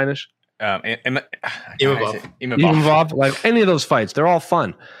Ian Heinisch? Imavov. Like, any of those fights, they're all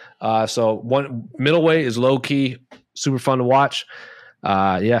fun. So one middleweight is low key, super fun to watch.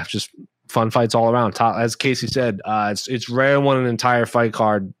 Just fun fights all around. As Casey said, it's rare when an entire fight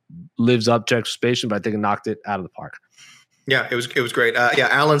card lives up to expectation, but I think it knocked it out of the park. Yeah, it was great.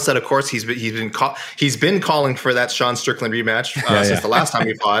 Allen said, of course, he's been calling for that Sean Strickland rematch since the last time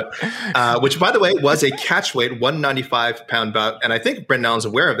we fought, which, by the way, was a catchweight 195-pound bout. And I think Brendan Allen's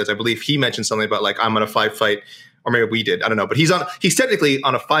aware of this. I believe he mentioned something about, like, I'm on a 5-fight. Or maybe we did. I don't know. But he's technically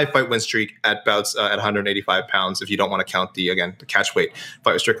on a 5-fight win streak at bouts at 185 pounds, if you don't want to count the catchweight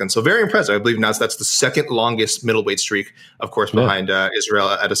fight with Strickland. So very impressive. I believe now that's the second longest middleweight streak, of course, behind Israel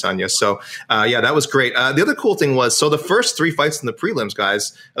Adesanya. So, that was great. The other cool thing was, so the first 3 fights in the prelims,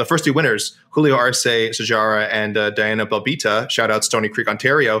 guys, the first 3 winners, Julio Arce, Sijara, and Diana Belbita, shout out Stony Creek,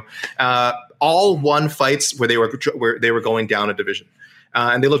 Ontario, all won fights where they were going down a division.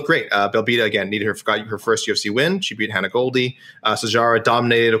 And they looked great. Belbita, again, needed her first UFC win. She beat Hannah Goldie. Sijara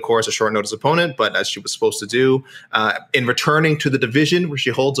dominated, of course, a short notice opponent, but as she was supposed to do. In returning to the division, where she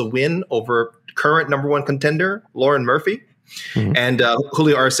holds a win over current number 1 contender, Lauren Murphy. And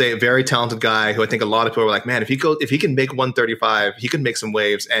Julio Arce, a very talented guy who I think a lot of people were like, man, if he can make 135, he can make some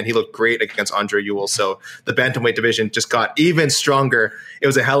waves. And he looked great against Andre Ewell. So the bantamweight division just got even stronger. It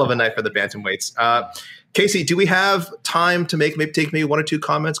was a hell of a night for the bantamweights. Casey, do we have time to take maybe one or two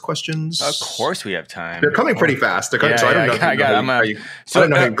comments, questions? Of course we have time. They're coming pretty fast. They're coming, so I don't know. I don't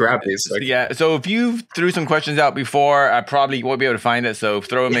know how to grab these. Yeah, so if you threw some questions out before, I probably won't be able to find it, so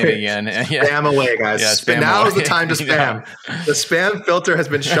throw them in again. Spam away, guys. Yeah, now is the time to spam. The spam filter has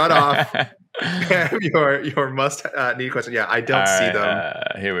been shut off. your must need question. Yeah, I don't see them.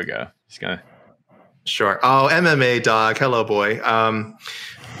 Here we go. Just gonna. Sure. Oh, MMA dog. Hello, boy.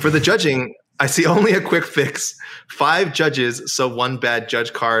 For the judging, I see only a quick fix. 5 judges, so 1 bad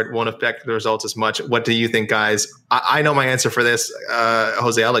judge card won't affect the results as much. What do you think, guys? I know my answer for this.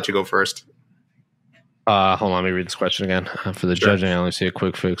 Jose, I'll let you go first. Hold on, let me read this question again. For the judging, I only see a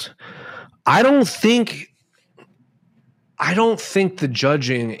quick fix. I don't think the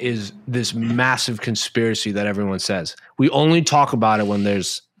judging is this massive conspiracy that everyone says. We only talk about it when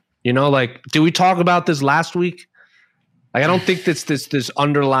there's, did we talk about this last week? Like, I don't think that's this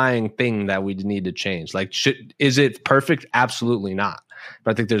underlying thing that we need to change. Like, is it perfect? Absolutely not.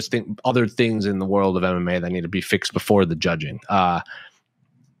 But I think there's other things in the world of MMA that need to be fixed before the judging. I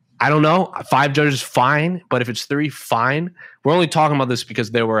don't know. 5 judges, fine. But if it's 3, fine. We're only talking about this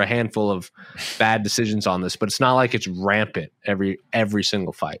because there were a handful of bad decisions on this. But it's not like it's rampant every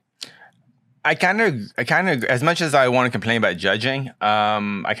single fight. I kind of, as much as I want to complain about judging,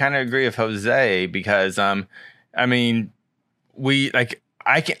 I kind of agree with Jose because, I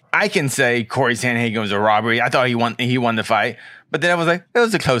can say Corey Sandhagen was a robbery. I thought he won the fight, but then I was like, it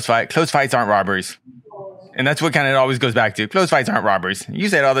was a close fight. Close fights aren't robberies, and that's what kind of always goes back to. Close fights aren't robberies. You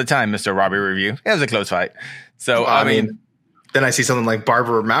say it all the time, Mr. Robbery Review. It was a close fight. So then I see something like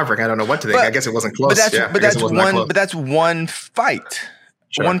Barber Maverick. I don't know what to think. I guess it wasn't close. But that's one fight.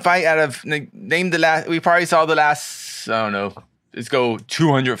 Sure. One fight out of name the last. We probably saw the last. I don't know. Let's go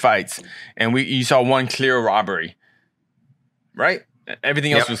 200 fights, and you saw one clear robbery. Right?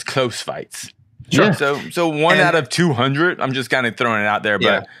 Everything else was close fights. Sure. Yeah. So 1 out of 200, I'm just kind of throwing it out there,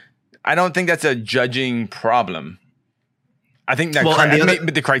 but I don't think that's a judging problem. I think that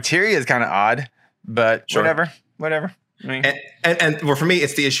the criteria is kind of odd, but whatever. And for me,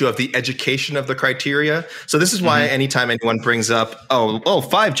 it's the issue of the education of the criteria. So this is why anytime anyone brings up,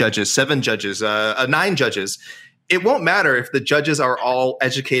 5 judges, 7 judges, 9 judges, it won't matter if the judges are all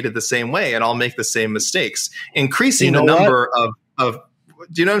educated the same way and all make the same mistakes. Increasing the number of do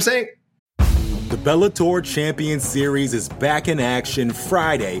you know what I'm saying? The Bellator Champions Series is back in action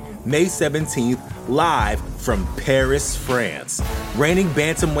Friday, May 17th, live from Paris, France. Reigning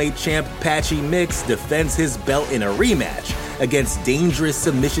bantamweight champ Patchy Mix defends his belt in a rematch against dangerous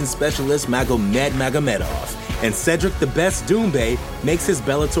submission specialist Magomed Magomedov. And Cedric the Best Doumbé makes his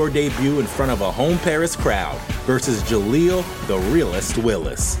Bellator debut in front of a home Paris crowd versus Jaleel the Realist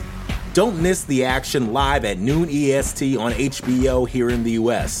Willis. Don't miss the action live at noon EST on HBO here in the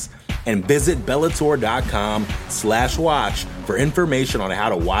US. And visit Bellator.com/watch for information on how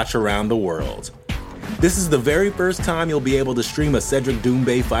to watch around the world. This is the very first time you'll be able to stream a Cedric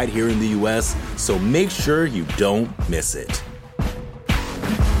Doumbé fight here in the US, so make sure you don't miss it.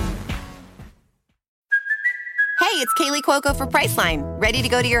 Hey, it's Kaylee Cuoco for Priceline. Ready to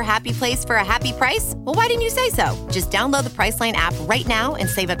go to your happy place for a happy price? Well, why didn't you say so? Just download the Priceline app right now and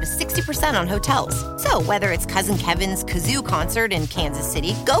save up to 60% on hotels. So whether it's Cousin Kevin's Kazoo Concert in Kansas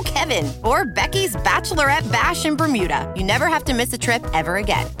City, go Kevin, or Becky's Bachelorette Bash in Bermuda, you never have to miss a trip ever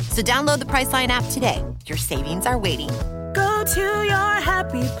again. So download the Priceline app today. Your savings are waiting. Go to your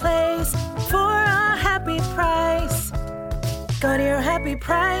happy place for a happy price. Go to your happy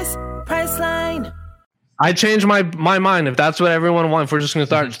price, Priceline. I changed my mind. If that's what everyone wants, if we're just going to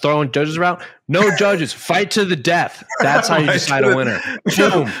start throwing judges around, no judges, fight to the death. That's how you decide a winner.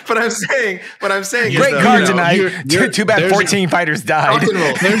 Boom. But I'm saying great card tonight. Too bad 14 fighters died.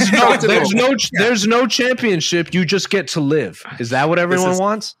 There's no championship. You just get to live. Is that what everyone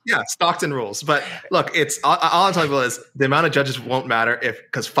wants? Yeah, Stockton rules. But look, it's all I'm telling people is the amount of judges won't matter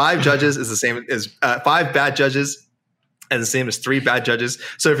because 5 judges is the same as 5 bad judges and the same as 3 bad judges.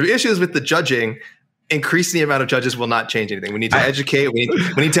 So if your issue is with the judging, increasing the amount of judges will not change anything. We need to educate. We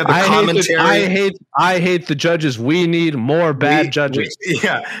need to have the commentary. I hate the judges. We need more bad judges.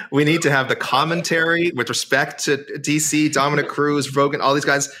 We need to have the commentary with respect to DC, Dominic Cruz, Rogan, all these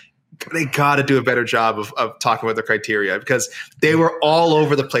guys. they got to do a better job of talking about the criteria, because they were all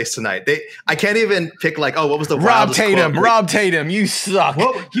over the place tonight. I can't even pick like, what was the Rob Tatum? Rob Tatum, you suck.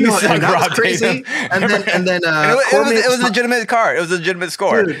 You suck, Rob Tatum. And then it was a legitimate card. It was a legitimate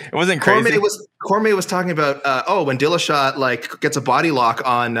score. Dude, it wasn't crazy. Cormier was talking about when Dillashaw like gets a body lock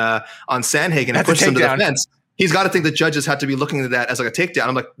on Sandhagen and pushes him to the fence. He's got to think the judges had to be looking at that as like a takedown.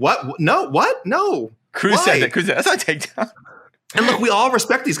 I'm like, what? No, what? No. Cruz said that. That's not a takedown. And look, we all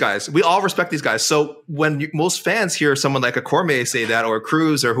respect these guys. So when most fans hear someone like a Cormier say that, or a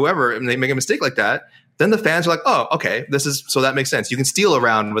Cruz or whoever, and they make a mistake like that, then the fans are like, oh, okay, so that makes sense. You can steal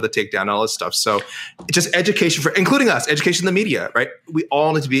around with a takedown and all this stuff. So just education including us, education in the media, right? We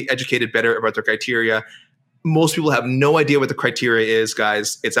all need to be educated better about their criteria. Most people have no idea what the criteria is,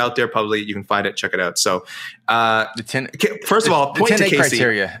 guys. It's out there publicly. You can find it. Check it out. So, first of all, point to Casey.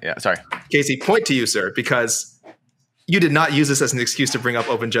 Criteria. Yeah, sorry. Casey, point to you, sir, because you did not use this as an excuse to bring up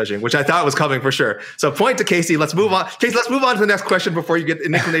open judging, which I thought was coming for sure. So point to Casey. Let's move on. Casey, let's move on to the next question before you get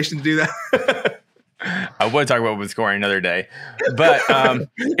an inclination to do that. I would talk about open scoring another day, but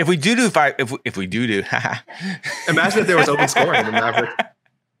if we do five, if we do, imagine if there was open scoring in the Maverick.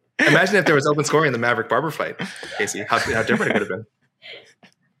 Imagine if there was open scoring in the Maverick Barber fight, Casey. How different it would have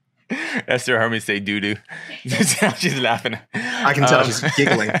been. Esther heard me say doo-doo. She's laughing. I can tell she's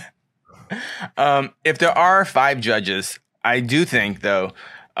giggling. If there are 5 judges, I do think, though,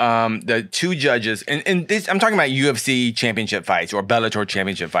 the 2 judges, and this, I'm talking about UFC championship fights or Bellator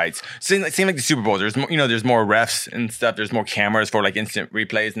championship fights. Same like the Super Bowl. There's more, there's more refs and stuff. There's more cameras for like instant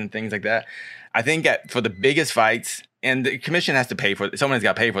replays and things like that. I think for the biggest fights, and the commission has to pay for it. Someone's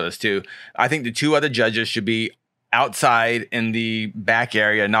got to pay for this too. I think the 2 other judges should be outside in the back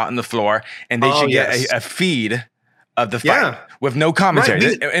area, not on the floor, and they should get a feed of the fight with no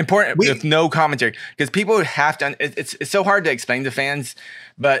commentary. Right. With no commentary, because people have to. It's so hard to explain to fans,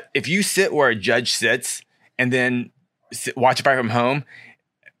 but if you sit where a judge sits and then watch a fight from home,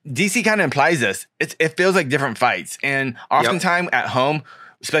 DC kind of implies this. It feels like different fights, and oftentimes at home,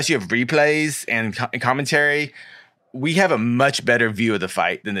 especially with replays and commentary, we have a much better view of the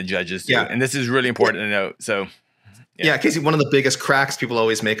fight than the judges do. And this is really important to note. So, yeah, Casey, one of the biggest cracks people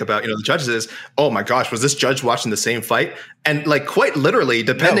always make about, the judges is, oh my gosh, was this judge watching the same fight? And like quite literally,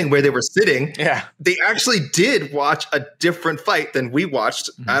 depending where they were sitting, they actually did watch a different fight than we watched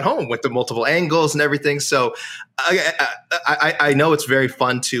at home with the multiple angles and everything. So I know it's very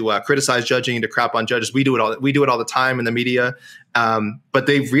fun to criticize judging and to crap on judges. We do it all the time in the media. But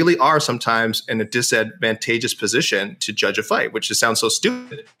they really are sometimes in a disadvantageous position to judge a fight, which just sounds so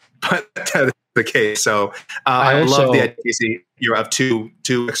stupid, but that's the case. So I love the idea, Casey, you're of two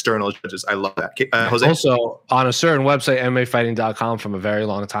external judges. I love that. Jose? Also, on a certain website, MMAfighting.com, from a very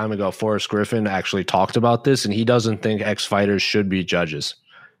long time ago, Forrest Griffin actually talked about this, and he doesn't think ex-fighters should be judges.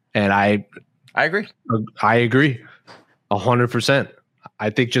 And I agree. I agree 100%. I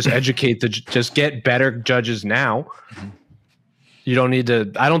think just get better judges now. You don't need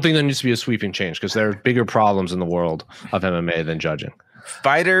to. I don't think there needs to be a sweeping change, because there are bigger problems in the world of MMA than judging.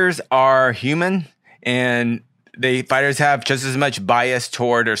 Fighters are human, and fighters have just as much bias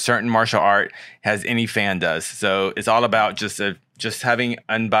toward a certain martial art as any fan does. So it's all about just having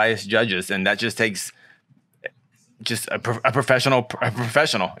unbiased judges, and that just takes a professional,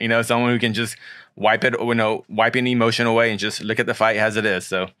 someone who can just wipe any emotion away and just look at the fight as it is.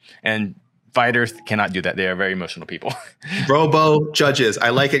 So, and fighters cannot do that. They are very emotional people. Robo judges. I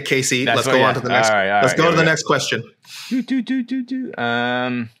like it, Casey. Let's go on to the next. Let's go to the next question. Here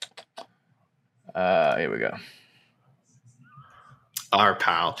we go. Our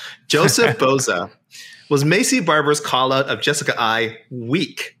pal Joseph Boza. Was Macy Barber's call out of Jessica Ai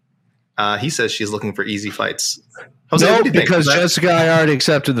weak? He says she's looking for easy fights. Jose, no, because Jessica Ai already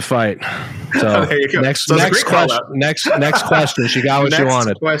accepted the fight. So there you go. Next question. She got what she wanted.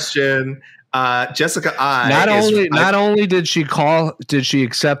 Next question. Jessica Ai. Not only did she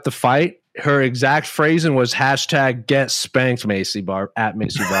accept the fight, her exact phrasing was #get spanked at Macy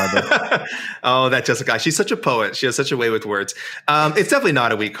Barber. Oh, that Jessica Ai. She's such a poet. She has such a way with words. It's definitely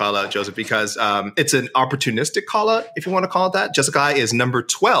not a weak call out, Joseph, because it's an opportunistic call out, if you want to call it that. Jessica Ai is number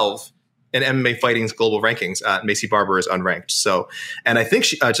 12 in MMA Fighting's global rankings. Macy Barber is unranked. So, and I think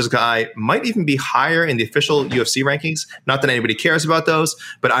Jessica Ai might even be higher in the official UFC rankings. Not that anybody cares about those,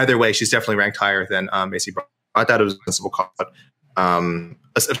 but either way, she's definitely ranked higher than Macy Barber. I thought it was a sensible call.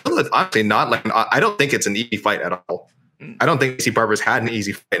 Honestly, not like, I don't think it's an easy fight at all. I don't think Macy Barber's had an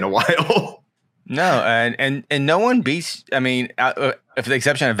easy fight in a while. No, and no one beats. I mean, with the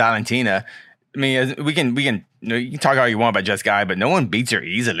exception of Valentina. I mean, we can you can talk all you want about Jessica Ai, but no one beats her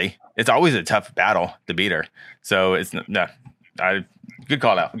easily. It's always a tough battle to beat her. So it's no. Good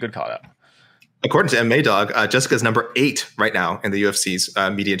call out. Good call out. According to MMA Dog, Jessica's number 8 right now in the UFC's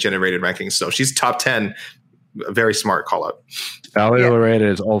media generated rankings. So she's top 10. A very smart call out. Valerie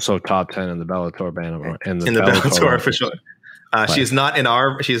Loureda is also top 10 in the Bellator bantam in the Bellator official. She's not in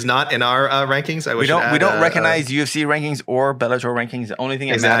our rankings. We don't recognize UFC rankings or Bellator rankings. The only thing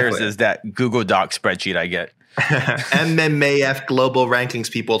that matters is that Google Doc spreadsheet I get. MMAF global rankings,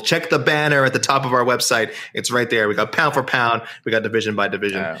 people. Check the banner at the top of our website. It's right there. We got pound for pound. We got division by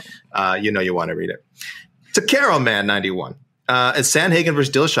division. You want to read it. To Carol Man 91. Is Sandhagen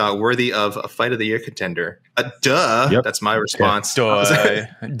versus Dillashaw worthy of a fight of the year contender? Duh. Yep. That's my response. Duh.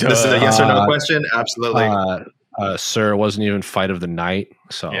 This is a yes or no question. Absolutely. Sir, it wasn't even fight of the night.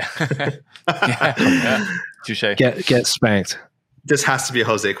 So Touche. Get spanked. This has to be a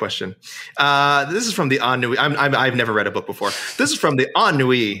Jose question. This is from the Ennui. I've never read a book before. This is from the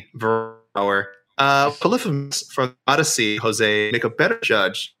Ennui Hour. Polyphemus from Odyssey, Jose, make a better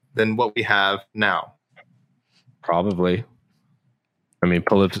judge than what we have now. Probably. I mean,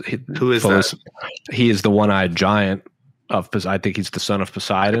 who is that? He is the one-eyed giant I think he's the son of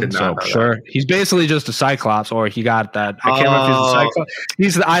Poseidon. So sure, he's basically just a Cyclops, or he got that. I can't remember if he's the Cyclops.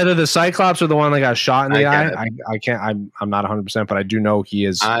 He's either the Cyclops or the one that got shot in the eye. I can't. I'm not 100%, but I do know he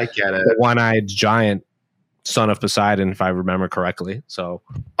is. I get it. The one-eyed giant, son of Poseidon, if I remember correctly. So.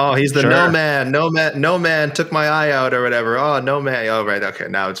 Oh, he's the no man took my eye out or whatever. Oh, no man. Oh, right. Okay,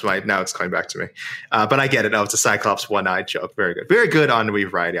 now it's coming back to me. But I get it. Oh, it's a Cyclops one-eyed joke. Very good. Very good on Ennui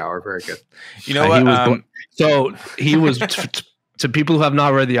Variety Hour. Very good. You know what? So he was, to people who have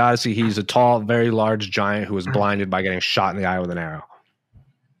not read the Odyssey, he's a tall, very large giant who was blinded by getting shot in the eye with an arrow.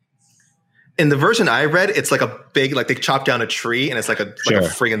 In the version I read, it's like a big, like they chop down a tree and it's like a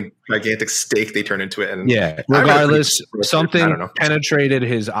friggin' gigantic steak they turn into it. And regardless, something penetrated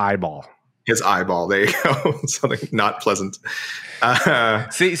his eyeball. His eyeball. There you go. Something not pleasant.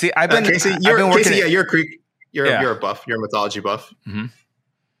 See, I've been Casey. You're a buff. You're a mythology buff. Mm-hmm.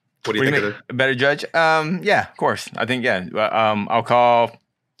 What do you think of it? A better judge? Yeah, of course. I think I'll call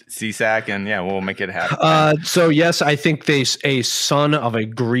CSAC and we'll make it happen. So yes, I think a son of a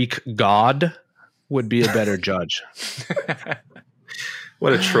Greek god would be a better judge.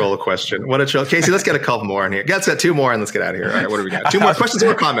 What a troll question. What a troll. Casey, let's get a couple more in here. Let's get 2 more and let's get out of here. All right, what do we got? 2 more questions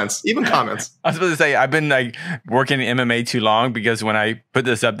or comments? Even comments. I was supposed to say, I've been like working in MMA too long because when I put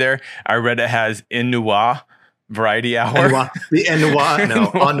this up there, I read it has Ennui Variety Hour.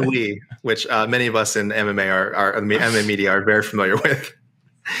 Ennui, which many of us in MMA media are very familiar with.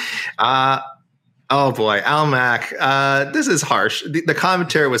 Oh boy, Almac. This is harsh. The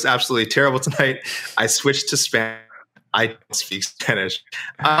commentary was absolutely terrible tonight. I switched to Spanish. I don't speak Spanish.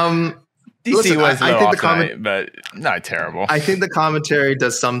 DC was I think tonight, but not terrible. I think the commentary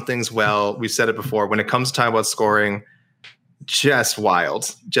does some things well. We've said it before. When it comes to time about scoring, just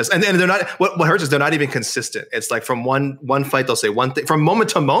wild. And they're not. What hurts is they're not even consistent. It's like from one fight they'll say one thing. From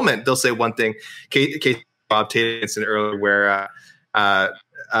moment to moment they'll say one thing. Bob Tatum incident earlier where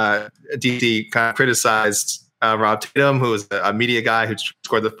DC kind of criticized Rob Tatum, who was a media guy who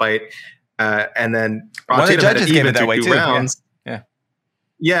scored the fight, and then Rob Tatum had an even that way 2 rounds. Yeah.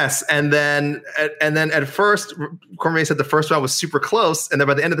 Yes, and then at first Cormier said the first round was super close, and then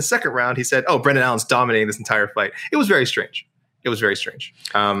by the end of the second round he said, "Oh, Brendan Allen's dominating this entire fight." It was very strange.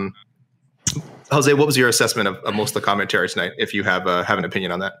 Jose, what was your assessment of most of the commentary tonight? If you have an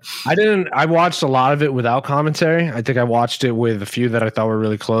opinion on that, I watched a lot of it without commentary. I think I watched it with a few that I thought were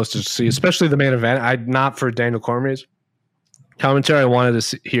really close to see, especially the main event. Not for Daniel Cormier's commentary. I wanted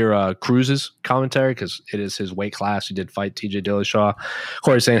to hear Cruz's commentary because it is his weight class. He did fight TJ Dillashaw.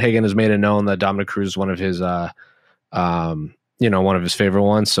 Corey Sandhagen has made it known that Dominic Cruz is one of his, one of his favorite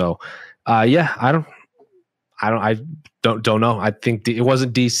ones. So, I don't know. I think it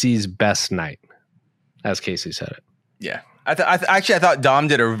wasn't DC's best night, as Casey said it. Yeah, I thought Dom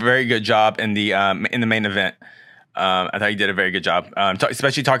did a very good job in the main event. I thought he did a very good job,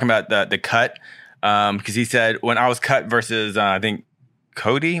 especially talking about the cut. Because he said when I was cut versus I think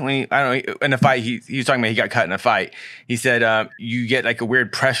Cody in the fight he was talking about he got cut in a fight. He said you get like a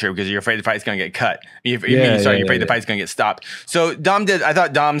weird pressure because you're afraid the fight's going to get cut. You're afraid the fight's going to get stopped. So I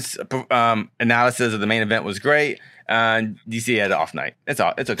thought Dom's analysis of the main event was great. DC had an off night. It's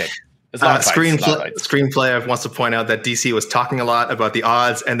okay. Screenplay wants to point out that DC was talking a lot about the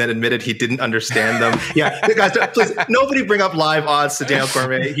odds and then admitted he didn't understand them. Yeah, guys, please, nobody bring up live odds to Daniel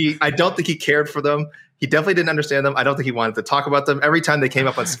Cormier. I don't think he cared for them. He definitely didn't understand them. I don't think he wanted to talk about them. Every time they came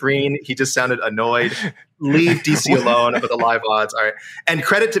up on screen, he just sounded annoyed. Leave DC alone with the live odds. All right. And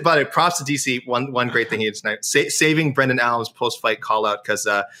props to DC. One great thing he did tonight, saving Brendan Allen's post-fight call out, because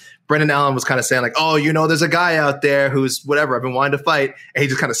Brendan Allen was kind of saying like, oh, there's a guy out there who's whatever, I've been wanting to fight. And he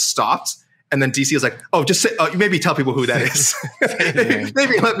just kind of stopped. And then DC was like, oh, just maybe tell people who that is.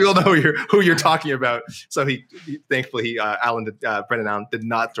 maybe let people know who you're talking about. So thankfully, Brendan Allen did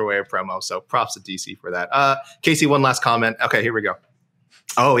not throw away a promo. So props to DC for that. Casey, one last comment. Okay, here we go.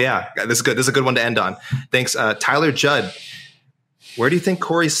 Oh, yeah. This is good. This is a good one to end on. Thanks. Tyler Judd. Where do you think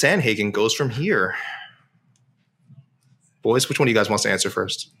Corey Sandhagen goes from here? Boys, which one of you guys wants to answer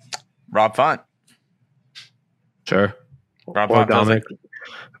first? Rob Font. Sure. Rob Font.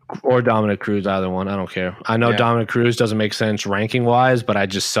 Or Dominic Cruz, either one. I don't care. I know Dominic Cruz doesn't make sense ranking wise, but I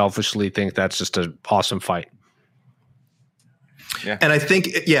just selfishly think that's just an awesome fight. Yeah, and I think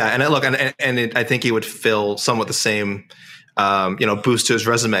I think he would fill somewhat the same, boost to his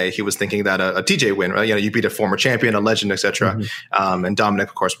resume. He was thinking that a TJ win, right? You beat a former champion, a legend, etc. Mm-hmm. And Dominic,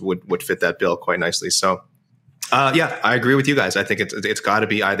 of course, would fit that bill quite nicely. So, I agree with you guys. I think it's got to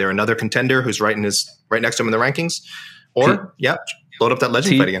be either another contender who's right next to him in the rankings, or load up that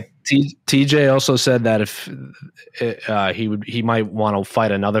legend fight again. TJ also said that if he might want to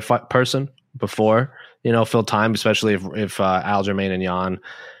fight another person before fill time, especially if Aljamain and Jan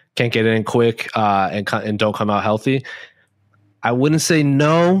can't get in quick and don't come out healthy. I wouldn't say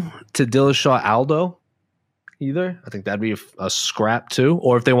no to Dillashaw Aldo either. I think that'd be a scrap too.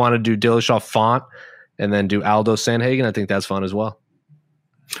 Or if they want to do Dillashaw Font and then do Aldo Sandhagen, I think that's fun as well.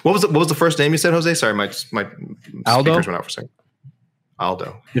 What was the first name you said, Jose? Sorry, my Aldo? Speakers went out for a second.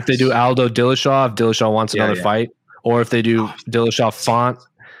 Aldo. If they do Aldo Dillashaw, if Dillashaw wants another fight, or if they do Dillashaw Font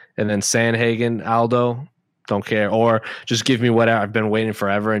and then Sandhagen Aldo, don't care. Or just give me whatever I've been waiting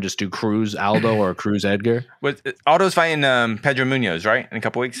forever and just do Cruz Aldo or Cruz Edgar. Aldo's fighting Pedro Munoz, right? In a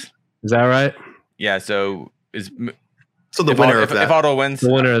couple weeks. Is that right? Yeah. So the winner of that. If Aldo wins,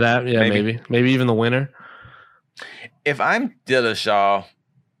 the winner of that, maybe even the winner. If I'm Dillashaw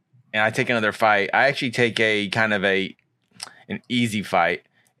and I take another fight, I actually take a kind of an easy fight,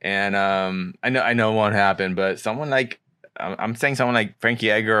 and I know it won't happen, but I'm saying someone like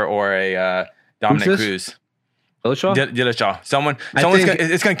Frankie Edgar or a Dominic Cruz. Dillashaw.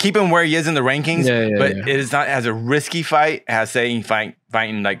 It's going to keep him where he is in the rankings, but it is not as a risky fight as saying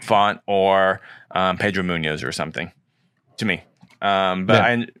fighting like Font or Pedro Munoz or something. To me,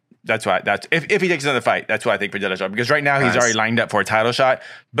 that's why. If he takes another fight, that's why I think for Dillashaw, because right now he's already lined up for a title shot,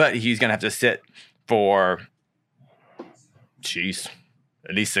 but he's going to have to sit for. Jeez,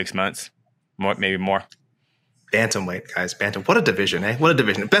 at least 6 months, maybe more. Bantamweight, guys, what a division, eh? What a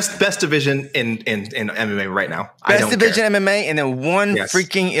division! Best division in MMA right now. Best division MMA, and then one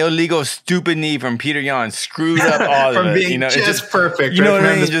freaking illegal stupid knee from Peter Yan screwed up all of it. Being just perfect. You know what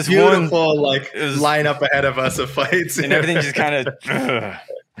I mean? Just beautiful lineup ahead of us of fights, and everything just kind of.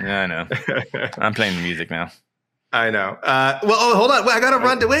 I know. I'm playing the music now. I know. Hold on. I got to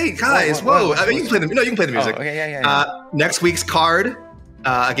run to wait, guys. Whoa. I mean, you can play the music. Okay, yeah. Next week's card,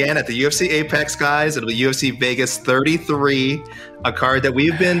 again, at the UFC Apex, guys. It'll be UFC Vegas 33, a card that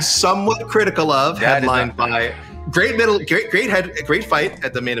we've been somewhat critical of, headlined by great fight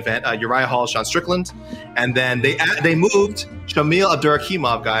at the main event, Uriah Hall, Sean Strickland. And then they moved Shamil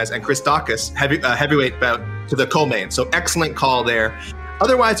Abdurakhimov, guys, and Chris Daukaus, heavyweight bout, to the co-main. So excellent call there.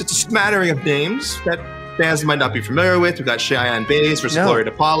 Otherwise, it's a smattering of names that fans might not be familiar with. We've got Cheyenne Bays versus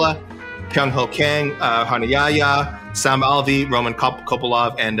Gloria DePaula, Kyung Ho Kang, Hanayaya, Sam Alvey, Roman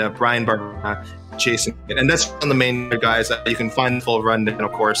Kopolov, and Brian Barber chasing it. And that's on the main guys. You can find the full rundown,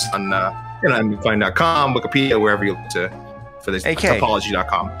 of course, on MMA.com, Wikipedia, wherever you look for this,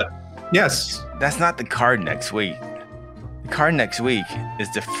 Topology.com. Yes. That's not the card next week. The card next week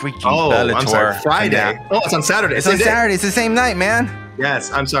is the freaking Bellator. I'm sorry, Friday. It's on Saturday. It's on Saturday. It's the same night, man.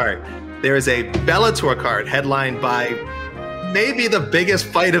 Yes, I'm sorry. There is a Bellator card headlined by maybe the biggest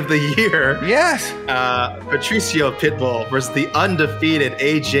fight of the year. Yes. Patricio Pitbull versus the undefeated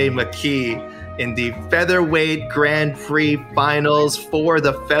AJ McKee in the featherweight Grand Prix finals for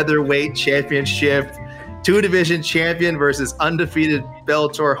the featherweight championship. 2-division champion versus undefeated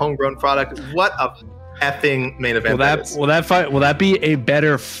Bellator homegrown product. What a effing main event will that be a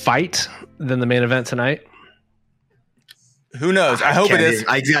better fight than the main event tonight? Who knows? I hope it is.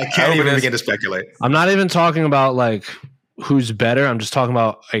 I can't even begin to speculate. I'm not even talking about like who's better. I'm just talking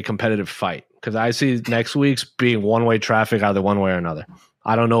about a competitive fight, because I see next week's being one-way traffic either one way or another.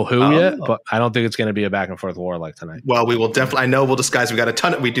 I don't know who yet, but I don't think it's going to be a back and forth war like tonight. Well, we will definitely. I know we'll discuss. We do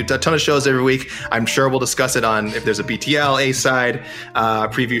a ton of shows every week. I'm sure we'll discuss it on if there's a BTL A side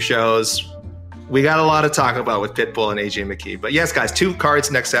preview shows. we got a lot to talk about with Pitbull and AJ McKee. But yes, guys, 2 cards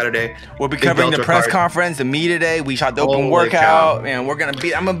next Saturday. We'll be covering the press conference, the media day. We shot the open workout, and I'm gonna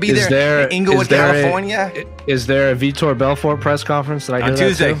be there in Inglewood, California. Is there a Vitor Belfort press conference that I on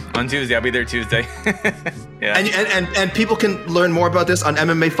Tuesday? On Tuesday, I'll be there Tuesday. Yeah. And people can learn more about this on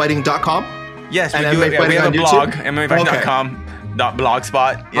MMAfighting.com. Yes, we have a blog, MMAfighting.com.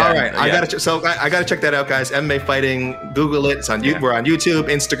 .blogspot. Yeah, all right, I gotta check that out, guys. MMA Fighting, Google it. It's on We're on YouTube,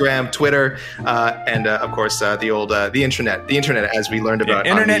 Instagram, Twitter, and of course the intranet. The internet, as we learned about.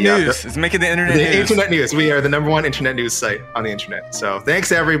 Internet news. It's making the internet news. Internet news. We are the #1 internet news site on the internet. So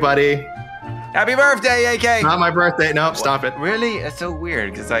thanks everybody. Happy birthday, AK. Not my birthday. Nope, stop it. Really? It's so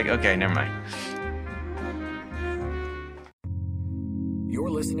weird because okay, never mind. You're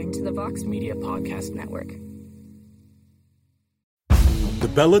listening to the Vox Media Podcast Network. The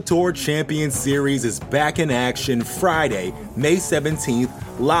Bellator Champion Series is back in action Friday, May 17th,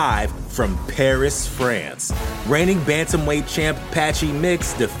 live from Paris, France. Reigning bantamweight champ Patchy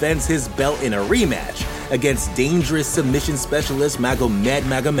Mix defends his belt in a rematch against dangerous submission specialist Magomed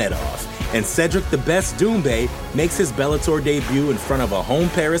Magomedov. And Cedric the Best Doumbé makes his Bellator debut in front of a home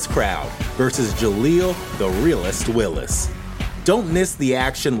Paris crowd versus Jaleel the Realist Willis. Don't miss the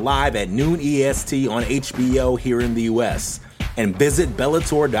action live at noon EST on HBO here in the US. And visit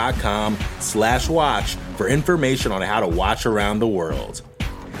Bellator.com/watch for information on how to watch around the world.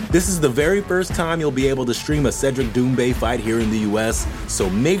 This is the very first time you'll be able to stream a Cedric Doumbé fight here in the US, so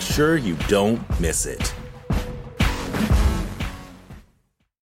make sure you don't miss it.